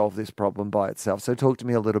going to solve this problem by itself. So talk to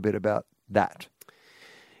me a little bit about that.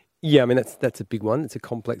 Yeah, I mean, that's a big one. It's a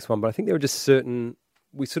complex one. But I think there are just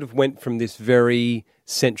we sort of went from this very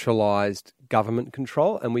centralised government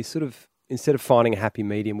control and we sort of, instead of finding a happy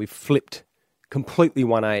medium, we flipped completely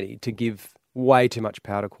 180 to give way too much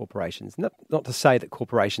power to corporations. Not to say that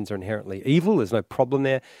corporations are inherently evil, there's no problem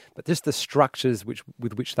there, but just the structures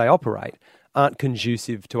with which they operate aren't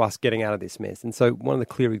conducive to us getting out of this mess. And so one of the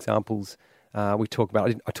clear examples we talk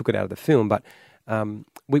about, I took it out of the film, but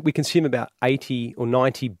we consume about 80 or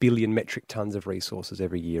 90 billion metric tons of resources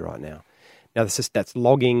every year right now. Now, that's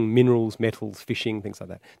logging, minerals, metals, fishing, things like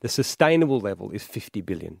that. The sustainable level is 50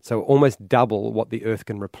 billion, so almost double what the Earth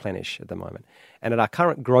can replenish at the moment. And at our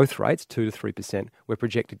current growth rates, 2 to 3%, we're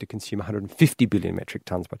projected to consume 150 billion metric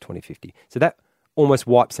tons by 2050. So that almost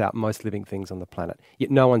wipes out most living things on the planet,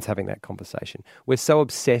 yet no one's having that conversation. We're so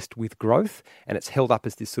obsessed with growth, and it's held up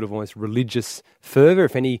as this sort of almost religious fervour.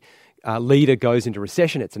 If any leader goes into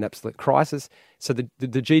recession, it's an absolute crisis. So the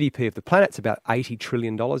GDP of the planet's about $80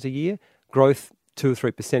 trillion a year. Growth 2 or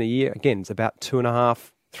 3% a year, again, it's about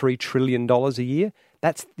 $2.5–3 trillion a year.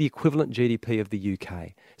 That's the equivalent GDP of the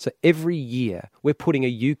UK. So every year we're putting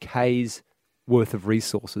a UK's worth of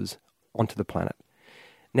resources onto the planet.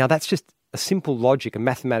 Now that's just a simple logic, a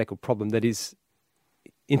mathematical problem that is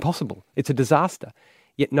impossible. It's a disaster.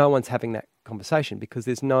 Yet no one's having that conversation because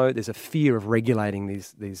there's a fear of regulating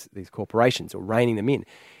these corporations or reining them in.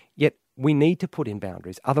 Yet we need to put in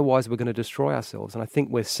boundaries. Otherwise, we're going to destroy ourselves. And I think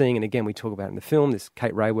we're seeing, and again, we talk about it in the film, this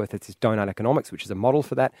Kate Raworth, it's this donut economics, which is a model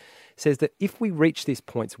for that, says that if we reach these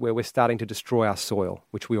points where we're starting to destroy our soil,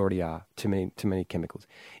 which we already are, too many chemicals,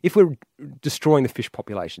 if we're destroying the fish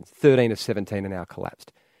populations, 13 of 17 are now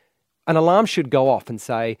collapsed, an alarm should go off and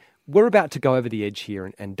say, we're about to go over the edge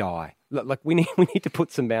here and die. Like we need to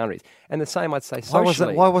put some boundaries. And the same I'd say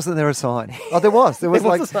socially. Why wasn't there a sign? Oh, there was. There was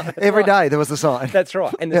like every day there was a sign. That's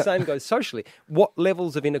right. And the same goes socially. What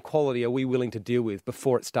levels of inequality are we willing to deal with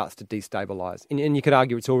before it starts to destabilise? And you could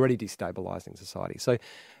argue it's already destabilising society. So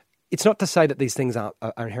it's not to say that these things are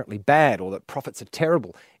inherently bad or that profits are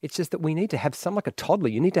terrible. It's just that we need to have like a toddler,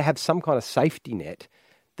 you need to have some kind of safety net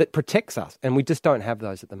that protects us. And we just don't have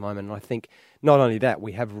those at the moment. And I think not only that,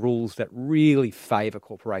 we have rules that really favour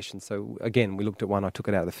corporations. So again, we looked at one, I took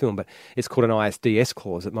it out of the film, but it's called an ISDS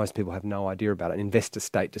clause that most people have no idea about, an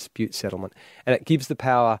investor-state dispute settlement. And it gives the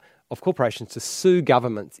power of corporations to sue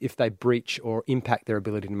governments if they breach or impact their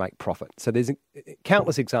ability to make profit. So there's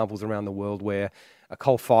countless examples around the world where a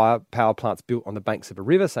coal-fired power plant's built on the banks of a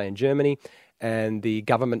river, say in Germany, and the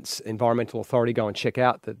government's environmental authority go and check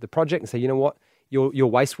out the project and say, you know what,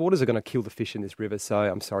 your wastewaters are going to kill the fish in this river, so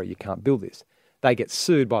I'm sorry, you can't build this. They get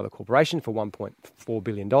sued by the corporation for $1.4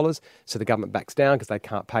 billion, so the government backs down because they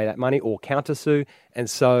can't pay that money or counter-sue, and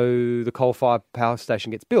so the coal-fired power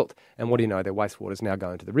station gets built. And what do you know? Their wastewater is now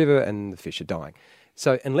going to the river and the fish are dying.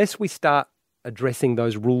 So unless we start addressing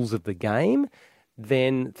those rules of the game,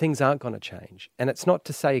 then things aren't going to change. And it's not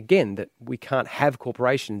to say, again, that we can't have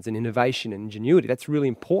corporations and innovation and ingenuity. That's really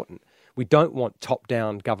important. We don't want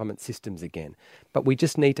top-down government systems again, but we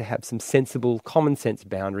just need to have some sensible, common-sense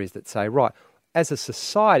boundaries that say, right, as a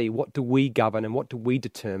society, what do we govern and what do we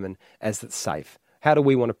determine as that's safe? How do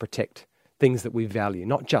we want to protect things that we value,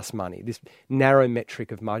 not just money, this narrow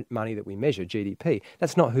metric of money that we measure, GDP?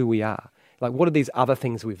 That's not who we are. Like, what are these other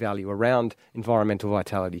things we value around environmental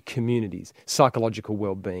vitality, communities, psychological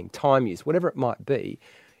well-being, time use, whatever it might be?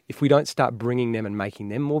 If we don't start bringing them and making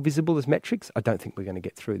them more visible as metrics, I don't think we're going to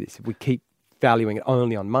get through this. If we keep valuing it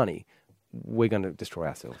only on money, we're going to destroy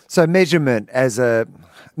ourselves. So measurement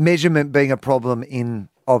being a problem in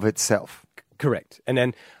of itself. Correct. And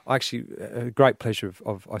then I actually, a great pleasure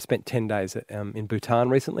of I spent 10 days in Bhutan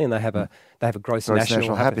recently, and they have a gross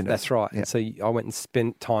national happiness. That's right. Yeah. And so I went and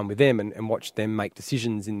spent time with them and watched them make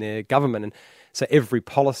decisions in their government. And so every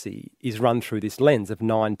policy is run through this lens of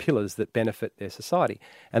 9 pillars that benefit their society.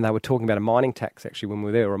 And they were talking about a mining tax, actually, when we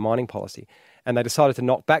were there, or a mining policy. And they decided to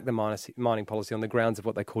knock back the mining policy on the grounds of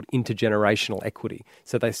what they called intergenerational equity.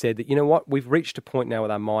 So they said that, you know what, we've reached a point now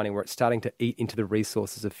with our mining where it's starting to eat into the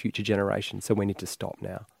resources of future generations, so we need to stop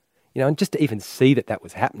now. You know, and just to even see that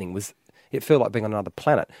was happening, it felt like being on another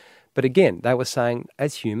planet. But again, they were saying,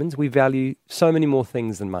 as humans, we value so many more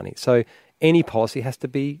things than money. So any policy has to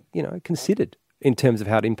be, considered in terms of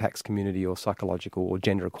how it impacts community or psychological or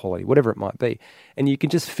gender equality, whatever it might be. And you can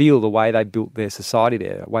just feel the way they built their society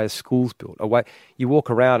there, the way a school's built, a way you walk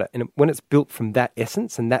around it, and when it's built from that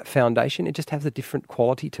essence and that foundation, it just has a different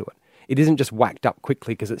quality to it. It isn't just whacked up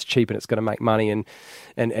quickly because it's cheap and it's going to make money and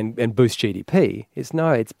boost GDP.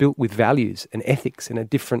 It's built with values and ethics and a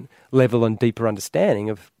different level and deeper understanding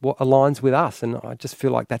of what aligns with us. And I just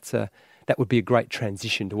feel like that would be a great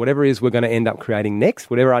transition to whatever it is we're going to end up creating next,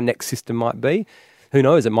 whatever our next system might be. Who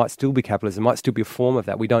knows? It might still be capitalism. It might still be a form of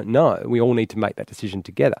that. We don't know. We all need to make that decision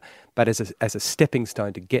together. But as a stepping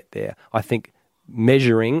stone to get there, I think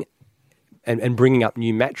measuring and bringing up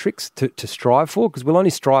new metrics to strive for, because we'll only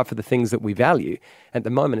strive for the things that we value. At the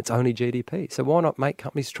moment, it's only GDP. So why not make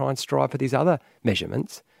companies try and strive for these other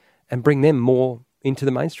measurements and bring them more into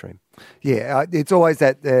the mainstream? Yeah, it's always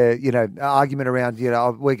that, argument around,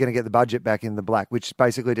 we're going to get the budget back in the black, which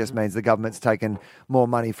basically just means the government's taken more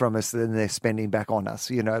money from us than they're spending back on us.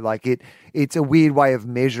 It's a weird way of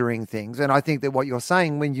measuring things. And I think that what you're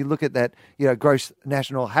saying, when you look at that, gross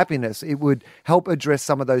national happiness, it would help address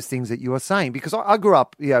some of those things that you are saying. Because I grew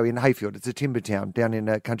up, in Hayfield. It's a timber town down in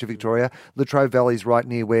country Victoria. Latrobe Valley's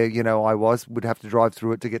would have to drive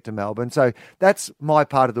through it to get to Melbourne. So that's my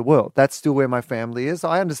part of the world. That's still where my family is.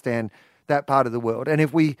 I understand that part of the world. And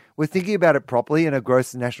if we were thinking about it properly in a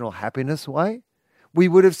gross national happiness way, we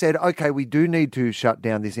would have said, okay, we do need to shut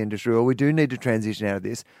down this industry, or we do need to transition out of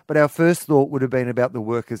this. But our first thought would have been about the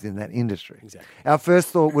workers in that industry. Exactly. Our first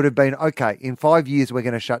thought would have been, okay, in 5 years, we're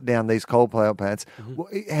going to shut down these coal power plants.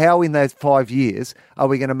 Mm-hmm. How in those 5 years are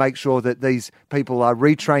we going to make sure that these people are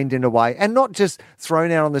retrained in a way and not just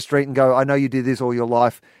thrown out on the street and go, I know you did this all your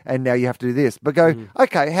life and now you have to do this, but go,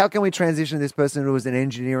 okay, how can we transition this person who was an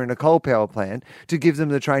engineer in a coal power plant to give them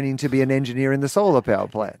the training to be an engineer in the solar power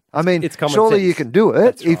plant? I mean, it's common surely sense. you can do it.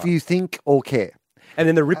 That's if right. you think or care. And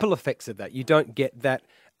then the ripple effects of that, you don't get that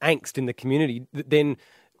angst in the community that then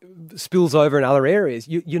spills over in other areas.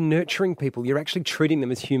 You're nurturing people. You're actually treating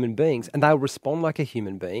them as human beings, and they'll respond like a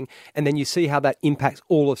human being. And then you see how that impacts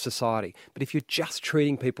all of society. But if you're just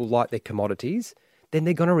treating people like they're commodities, then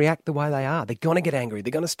they're going to react the way they are. They're going to get angry.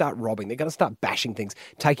 They're going to start robbing. They're going to start bashing things,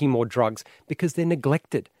 taking more drugs because they're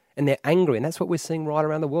neglected. And they're angry, and that's what we're seeing right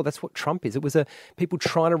around the world. That's what Trump is. It was people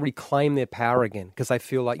trying to reclaim their power again because they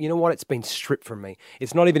feel like, you know what, it's been stripped from me.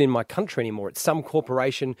 It's not even in my country anymore. It's some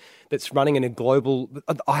corporation that's running in a global...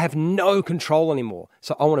 I have no control anymore.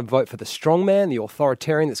 So I want to vote for the strongman, the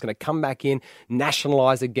authoritarian that's going to come back in,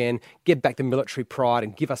 nationalise again, get back the military pride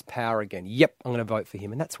and give us power again. Yep, I'm going to vote for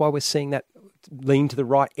him. And that's why we're seeing that lean to the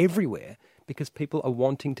right everywhere, because people are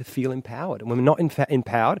wanting to feel empowered. And when we're not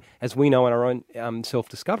empowered, as we know in our own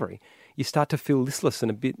self-discovery, you start to feel listless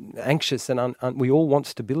and a bit anxious, and we all want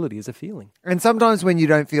stability as a feeling. And sometimes when you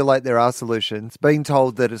don't feel like there are solutions, being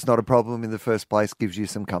told that it's not a problem in the first place gives you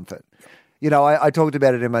some comfort. I talked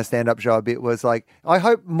about it in my stand-up show a bit, was like, I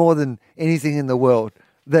hope more than anything in the world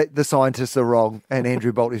that the scientists are wrong and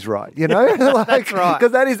Andrew Bolt is right, That's right.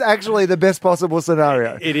 Because that is actually the best possible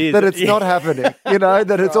scenario. It is. That it's not happening,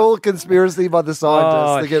 that it's all conspiracy by the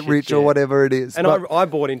scientists to get rich or whatever it is. And I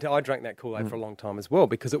bought into, I drank that Kool-Aid for a long time as well,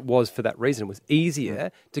 because it was for that reason. It was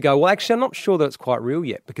easier to go, well, actually, I'm not sure that it's quite real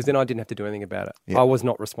yet, because then I didn't have to do anything about it. Yeah. I was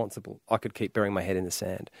not responsible. I could keep burying my head in the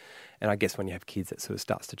sand. And I guess when you have kids, that sort of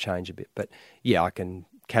starts to change a bit. But yeah, I can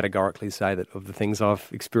categorically say that of the things I've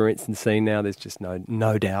experienced and seen now, there's just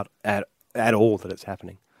no doubt at all that it's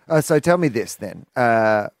happening. So tell me this then.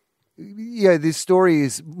 This story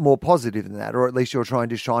is more positive than that, or at least you're trying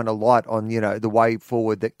to shine a light on, the way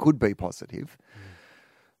forward that could be positive.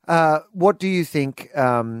 What do you think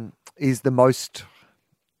is the most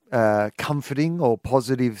comforting or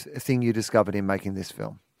positive thing you discovered in making this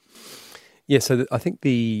film? Yeah, so I think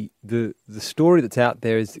the story that's out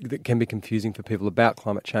there that can be confusing for people about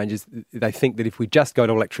climate change is they think that if we just go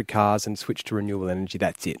to electric cars and switch to renewable energy,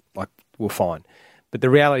 that's it. Like, we're fine. But the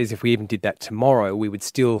reality is, if we even did that tomorrow, we would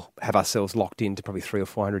still have ourselves locked into probably 300 or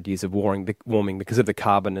 400 years of warming because of the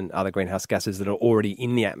carbon and other greenhouse gases that are already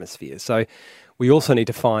in the atmosphere. So we also need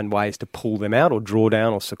to find ways to pull them out or draw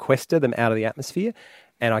down or sequester them out of the atmosphere.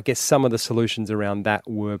 And I guess some of the solutions around that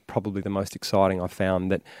were probably the most exciting. I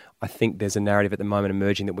found that I think there's a narrative at the moment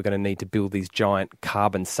emerging that we're going to need to build these giant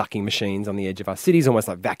carbon-sucking machines on the edge of our cities, almost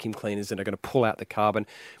like vacuum cleaners that are going to pull out the carbon,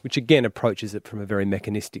 which again approaches it from a very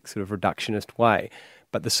mechanistic sort of reductionist way.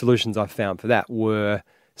 But the solutions I found for that were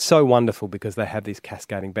so wonderful because they have these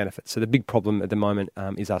cascading benefits. So the big problem at the moment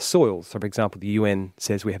is our soils. So, for example, the UN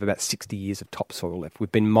says we have about 60 years of topsoil left.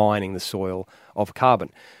 We've been mining the soil of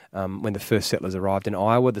carbon. When the first settlers arrived in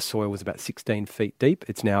Iowa, the soil was about 16 feet deep.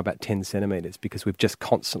 It's now about 10 centimetres because we've just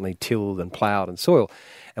constantly tilled and ploughed and soil.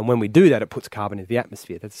 And when we do that, it puts carbon into the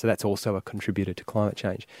atmosphere. So that's also a contributor to climate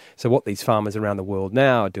change. So what these farmers around the world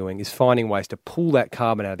now are doing is finding ways to pull that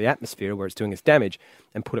carbon out of the atmosphere where it's doing its damage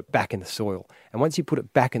and put it back in the soil. And once you put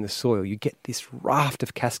it back in the soil, you get this raft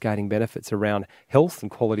of cascading benefits around health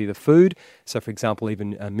and quality of the food. So, for example,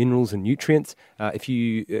 even minerals and nutrients.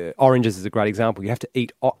 Oranges is a great example. You have to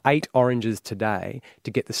eat 8 oranges today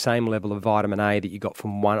to get the same level of vitamin A that you got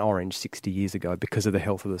from one orange 60 years ago because of the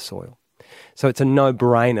health of the soil. So it's a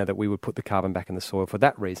no-brainer that we would put the carbon back in the soil for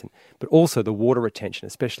that reason. But also the water retention,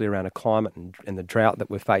 especially around a climate and the drought that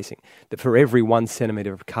we're facing, that for every 1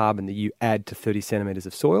 centimetre of carbon that you add to 30 centimetres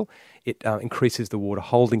of soil, it increases the water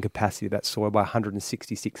holding capacity of that soil by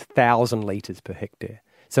 166,000 litres per hectare.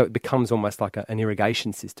 So it becomes almost like an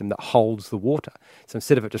irrigation system that holds the water. So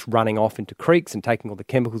instead of it just running off into creeks and taking all the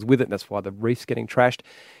chemicals with it, that's why the reef's getting trashed,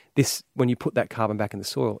 when you put that carbon back in the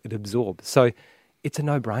soil, it absorbs. So it's a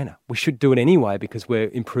no-brainer. We should do it anyway because we're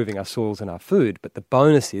improving our soils and our food, but the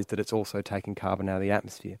bonus is that it's also taking carbon out of the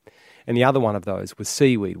atmosphere. And the other one of those was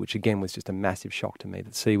seaweed, which again was just a massive shock to me,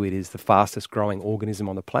 that seaweed is the fastest growing organism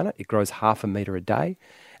on the planet. It grows 0.5 metre a day,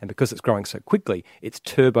 and because it's growing so quickly, it's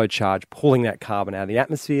turbocharged, pulling that carbon out of the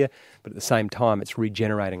atmosphere, but at the same time, it's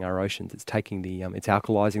regenerating our oceans. It's taking it's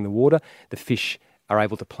alkalising the water. The fish are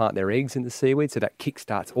able to plant their eggs in the seaweed, so that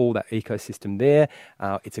kickstarts all that ecosystem there.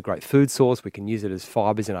 It's a great food source. We can use it as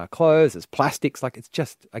fibres in our clothes, as plastics. It's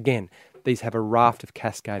just, again, these have a raft of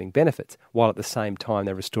cascading benefits, while at the same time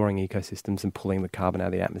they're restoring ecosystems and pulling the carbon out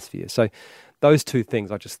of the atmosphere. So those two things,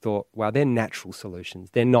 I just thought, wow, they're natural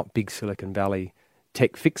solutions. They're not big Silicon Valley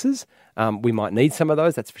tech fixes. We might need some of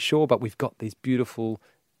those, that's for sure, but we've got these beautiful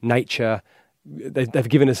nature. They've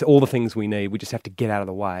given us all the things we need. We just have to get out of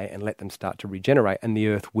the way and let them start to regenerate, and the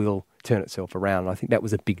earth will turn itself around. And I think that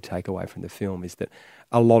was a big takeaway from the film, is that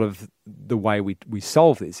a lot of the way we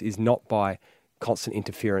solve this is not by constant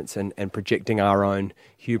interference and projecting our own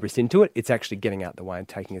hubris into it. It's actually getting out the way and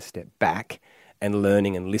taking a step back and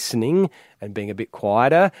learning and listening and being a bit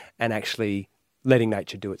quieter and actually letting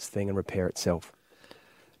nature do its thing and repair itself.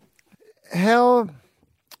 How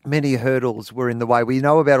many hurdles were in the way? We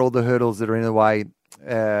know about all the hurdles that are in the way,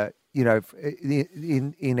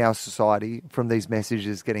 in our society from these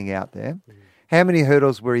messages getting out there. How many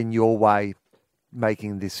hurdles were in your way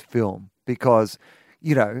making this film? Because,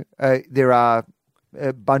 there are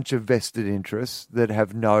a bunch of vested interests that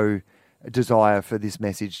have no desire for this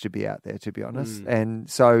message to be out there, to be honest. And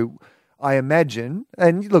so I imagine,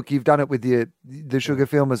 and look, you've done it with the sugar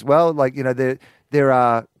film as well. There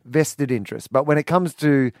are vested interests, but when it comes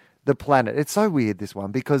to the planet, it's so weird, this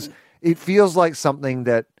one, because it feels like something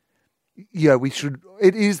that,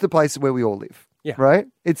 it is the place where we all live. Yeah. Right?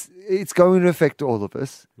 It's going to affect all of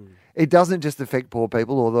us. It doesn't just affect poor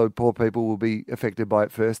people, although poor people will be affected by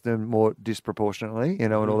it first and more disproportionately,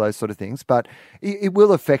 and all those sort of things. But it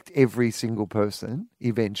will affect every single person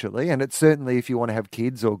eventually. And it's certainly, if you want to have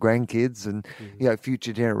kids or grandkids and,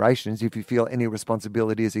 future generations, if you feel any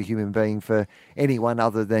responsibility as a human being for anyone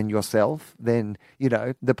other than yourself, then,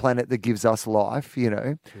 the planet that gives us life,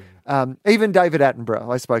 even David Attenborough,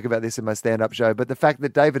 I spoke about this in my stand-up show, but the fact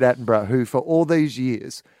that David Attenborough, who for all these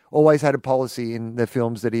years always had a policy in the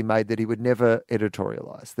films that he made that he would never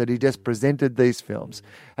editorialize, that he just presented these films.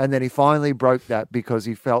 And then he finally broke that because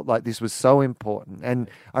he felt like this was so important. And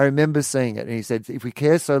I remember seeing it, and he said, if we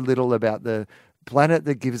care so little about the planet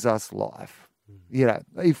that gives us life,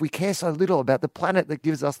 if we care so little about the planet that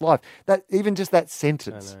gives us life, that even just that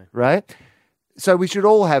sentence, right? So we should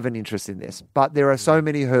all have an interest in this, but there are so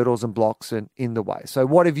many hurdles and blocks in the way. So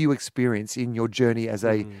what have you experienced in your journey as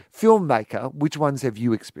a filmmaker? Which ones have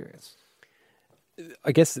you experienced?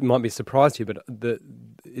 I guess it might be a surprise to you, but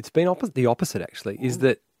it's been the opposite, actually, is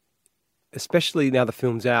that especially now the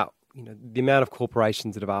film's out, the amount of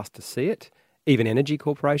corporations that have asked to see it, even energy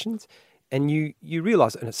corporations, and you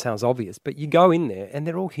realise, and it sounds obvious, but you go in there and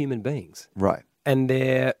they're all human beings. Right. And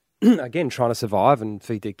they're again, trying to survive and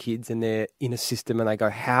feed their kids, and they're in a system and they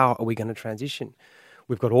go, how are we going to transition?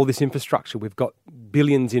 We've got all this infrastructure. We've got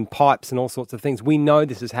billions in pipes and all sorts of things. We know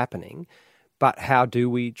this is happening, but how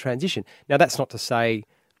do we transition? Now, that's not to say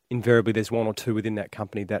invariably there's one or two within that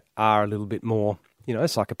company that are a little bit more,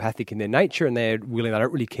 psychopathic in their nature, and they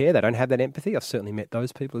don't really care. They don't have that empathy. I've certainly met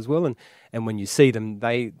those people as well. And when you see them,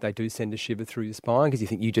 they do send a shiver through your spine because you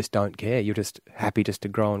think you just don't care. You're just happy just to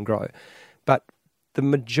grow and grow. But the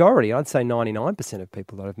majority, I'd say 99% of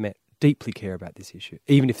people that I've met deeply care about this issue,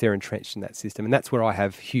 even if they're entrenched in that system. And that's where I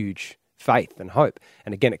have huge faith and hope.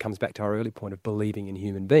 And again, it comes back to our early point of believing in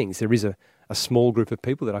human beings. There is a small group of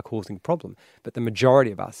people that are causing problem, but the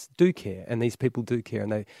majority of us do care, and these people do care,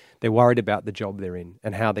 and they're worried about the job they're in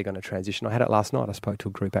and how they're going to transition. I had it last night. I spoke to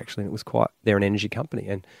a group actually, and it was they're an energy company,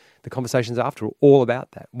 and the conversations after are all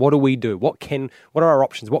about that. What do we do? What are our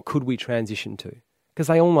options? What could we transition to? Because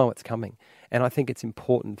they all know it's coming. And I think it's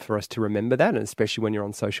important for us to remember that, and especially when you're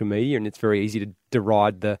on social media and it's very easy to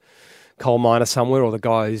deride the coal miner somewhere or the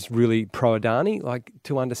guy who's really pro-Adani, like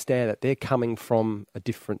to understand that they're coming from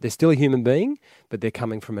they're still a human being, but they're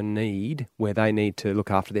coming from a need where they need to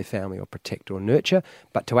look after their family or protect or nurture,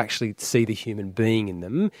 but to actually see the human being in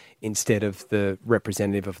them instead of the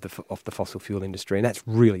representative of the fossil fuel industry. And that's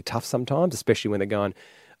really tough sometimes, especially when they're going,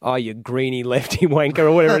 oh, you greeny lefty wanker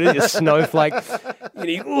or whatever it is, you snowflake.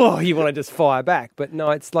 You want to just fire back. But no,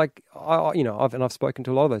 it's like, I've spoken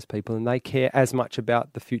to a lot of those people, and they care as much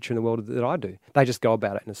about the future in the world that I do. They just go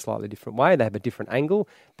about it in a slightly different way. They have a different angle.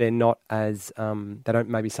 They're not as, they don't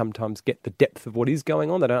maybe sometimes get the depth of what is going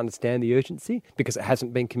on. They don't understand the urgency because it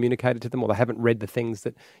hasn't been communicated to them, or they haven't read the things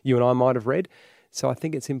that you and I might have read. So I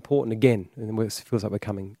think it's important, again, and it feels like we're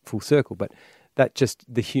coming full circle, but that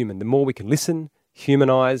just the human, the more we can listen,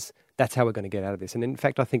 humanize, that's how we're going to get out of this. And in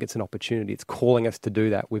fact, I think it's an opportunity. It's calling us to do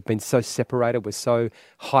that. We've been so separated. We're so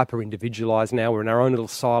hyper-individualized now. We're in our own little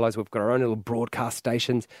silos. We've got our own little broadcast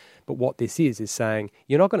stations. But what this is saying,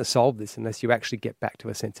 you're not going to solve this unless you actually get back to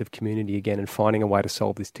a sense of community again and finding a way to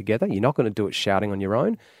solve this together. You're not going to do it shouting on your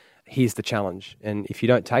own. Here's the challenge. And if you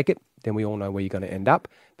don't take it, then we all know where you're going to end up.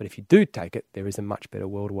 But if you do take it, there is a much better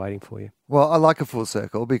world waiting for you. Well, I like a full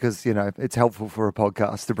circle because, it's helpful for a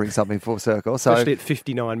podcast to bring something full circle. So, especially at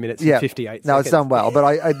 59 minutes and 58 seconds. No, it's done well.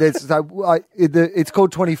 But it's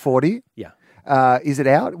called 2040. Yeah. Is it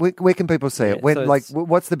out? Where can people see it?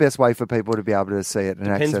 What's the best way for people to be able to see it and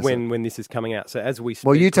access it? Depends when this is coming out. So as we speak,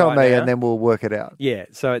 well, you tell me, now, and then we'll work it out. Yeah,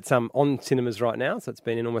 so it's on cinemas right now. So it's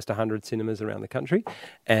been in almost 100 cinemas around the country,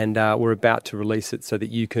 and we're about to release it so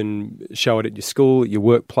that you can show it at your school, at your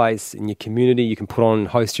workplace, in your community. You can put on,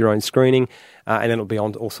 host your own screening, and then it'll be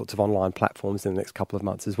on all sorts of online platforms in the next couple of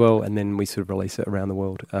months as well. And then we sort of release it around the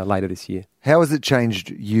world later this year. How has it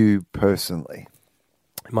changed you personally?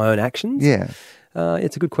 My own actions? Yeah.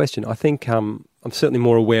 It's a good question. I think I'm certainly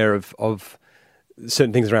more aware of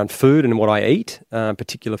certain things around food and what I eat,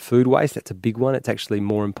 particular food waste. That's a big one. It's actually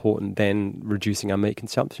more important than reducing our meat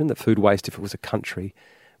consumption. The food waste, if it was a country,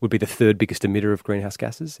 would be the third biggest emitter of greenhouse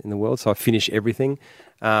gases in the world. So I finish everything.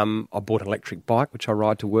 I bought an electric bike, which I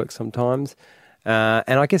ride to work sometimes.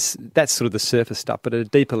 And I guess that's sort of the surface stuff. But at a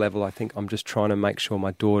deeper level, I think I'm just trying to make sure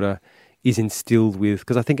my daughter is instilled with,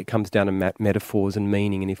 because I think it comes down to metaphors and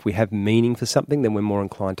meaning, and if we have meaning for something, then we're more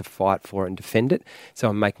inclined to fight for it and defend it. So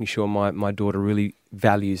I'm making sure my daughter really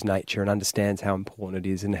values nature and understands how important it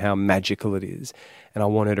is and how magical it is. And I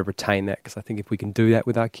want her to retain that, because I think if we can do that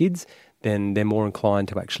with our kids, then they're more inclined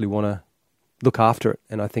to actually want to look after it.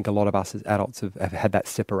 And I think a lot of us as adults have had that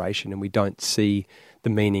separation, and we don't see the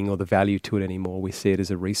meaning or the value to it anymore. We see it as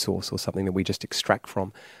a resource or something that we just extract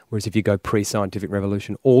from. Whereas if you go pre-scientific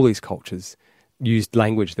revolution, all these cultures used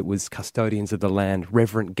language that was custodians of the land,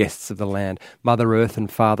 reverent guests of the land, Mother Earth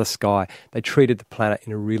and Father Sky. They treated the planet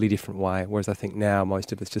in a really different way. Whereas I think now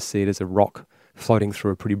most of us just see it as a rock floating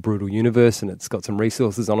through a pretty brutal universe, and it's got some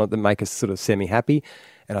resources on it that make us sort of semi-happy.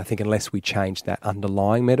 And I think unless we change that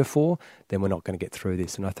underlying metaphor, then we're not going to get through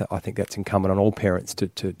this. And I think that's incumbent on all parents to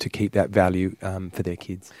keep that value for their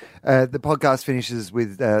kids. The podcast finishes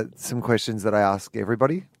with some questions that I ask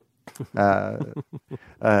everybody. Should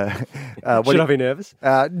I be nervous?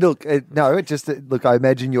 Look, look, I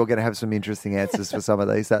imagine you're going to have some interesting answers for some of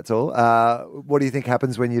these, that's all. What do you think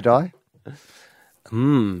happens when you die?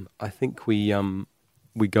 I think we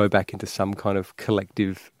go back into some kind of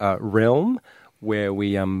collective realm where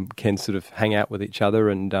we can sort of hang out with each other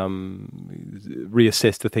and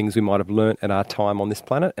reassess the things we might have learnt at our time on this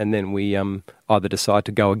planet, and then we either decide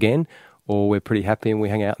to go again, or we're pretty happy and we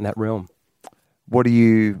hang out in that realm. What do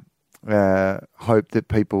you hope that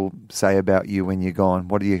people say about you when you're gone?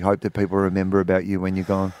 What do you hope that people remember about you when you're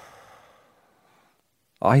gone?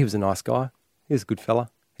 Oh, he was a nice guy. He was a good fella.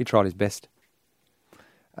 He tried his best.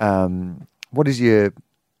 What is your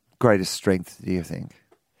greatest strength, do you think?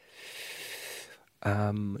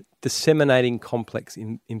 Disseminating complex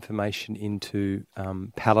information into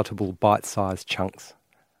palatable, bite-sized chunks.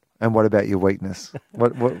 And what about your weakness?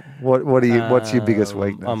 What are you? What's your biggest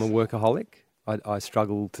weakness? I'm a workaholic. I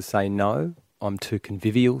struggle to say no. I'm too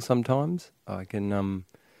convivial sometimes. I can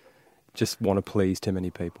just want to please too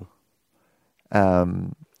many people.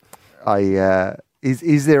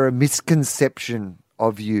 Is there a misconception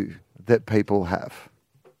of you that people have?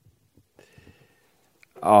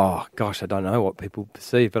 Oh, gosh, I don't know what people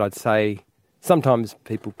perceive, but I'd say sometimes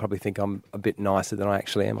people probably think I'm a bit nicer than I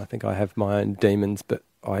actually am. I think I have my own demons, but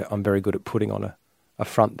I'm very good at putting on a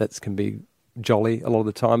front that can be jolly a lot of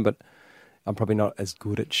the time, but I'm probably not as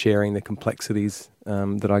good at sharing the complexities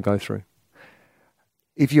that I go through.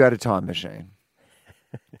 If you had a time machine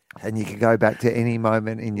and you could go back to any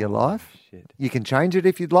moment in your life, you can change it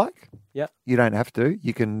if you'd like. Yeah. You don't have to.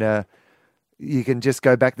 You can just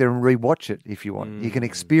go back there and rewatch it if you want. You can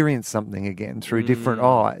experience something again through different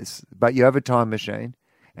eyes. But you have a time machine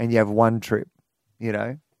and you have one trip, you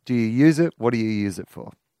know. Do you use it? What do you use it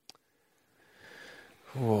for?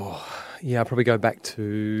 Oh, yeah, I'll probably go back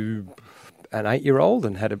to an 8-year-old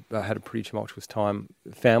and had a pretty tumultuous time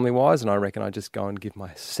family-wise, and I reckon I'd just go and give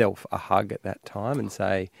myself a hug at that time and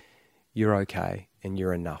say, you're okay and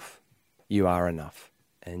you're enough. You are enough.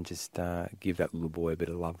 And just give that little boy a bit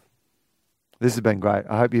of love. This has been great.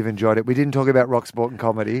 I hope you've enjoyed it. We didn't talk about rock sport and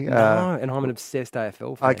comedy. No, and I'm an obsessed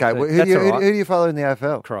AFL fan. Okay, so well, that's all right. who do you follow in the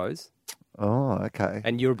AFL? Crows. Oh, okay.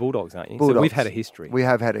 And you're a Bulldogs, aren't you? Bulldogs. So we've had a history. We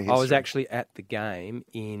have had a history. I was actually at the game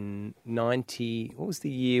in 90... What was the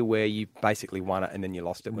year where you basically won it and then you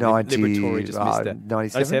lost it? 90... Liberatory just missed it.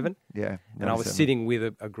 97? Yeah. 97. And I was sitting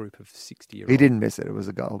with a group of 60-year-olds. He didn't miss it. It was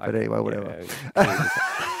a goal. But anyway, whatever. Yeah,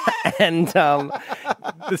 and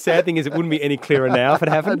the sad thing is it wouldn't be any clearer now if it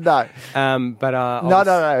happened. No.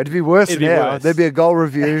 No. It'd be worse now. Worse. There'd be a goal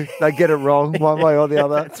review. They'd get it wrong one way or the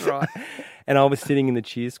other. That's right. And I was sitting in the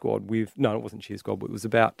cheer squad with... No, it wasn't cheer squad, but it was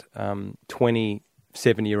about 20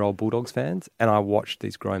 70-year-old Bulldogs fans, and I watched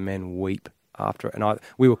these grown men weep after it. And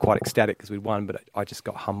we were quite ecstatic because we'd won, but I just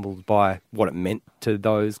got humbled by what it meant to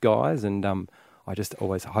those guys, and I just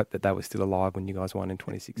always hoped that they were still alive when you guys won in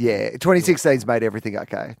 2016. Yeah, 2016's made everything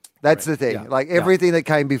okay. That's the thing. Yeah. Like, everything that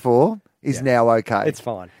came before is now okay. It's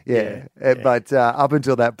fine. Yeah. But up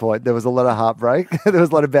until that point, there was a lot of heartbreak. There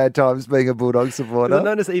was a lot of bad times being a Bulldog supporter. I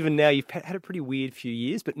notice even now you've had a pretty weird few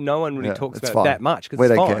years, but no one really talks about fine. it that much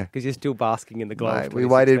because it's fine because you're still basking in the glow.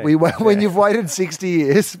 Mate, when you've waited 60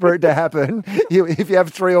 years for it to happen, if you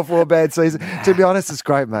have 3 or 4 bad seasons, to be honest, it's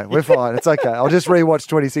great, mate. We're fine. It's okay. I'll just rewatch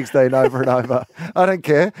 2016 over and over. I don't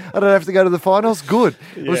care. I don't have to go to the finals. Good.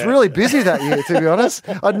 It was really busy that year, to be honest.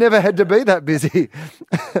 I'd never had to be that busy.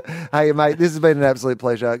 Hey, mate, this has been an absolute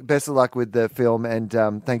pleasure. Best of luck with the film, and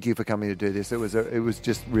thank you for coming to do this. It was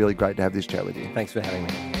just really great to have this chat with you. Thanks for having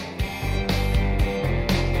me.